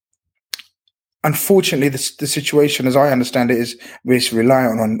 unfortunately, the situation, as I understand it, is we're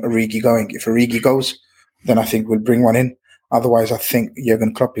reliant on Origi going. If Origi goes, then I think we'll bring one in. Otherwise, I think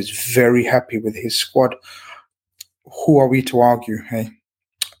Jurgen Klopp is very happy with his squad. Who are we to argue? Hey,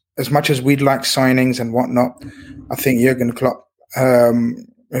 as much as we'd like signings and whatnot, I think Jurgen Klopp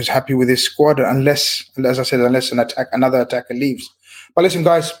is happy with his squad, unless, as I said, another attacker leaves. But listen,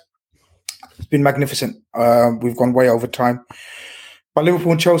 guys, it's been magnificent. We've gone way over time. But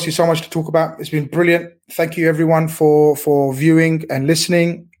Liverpool and Chelsea, so much to talk about. It's been brilliant. Thank you, everyone, for viewing and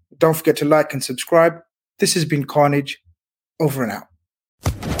listening. Don't forget to like and subscribe. This has been Carnage. Over and out.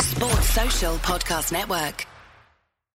 Sports Social Podcast Network.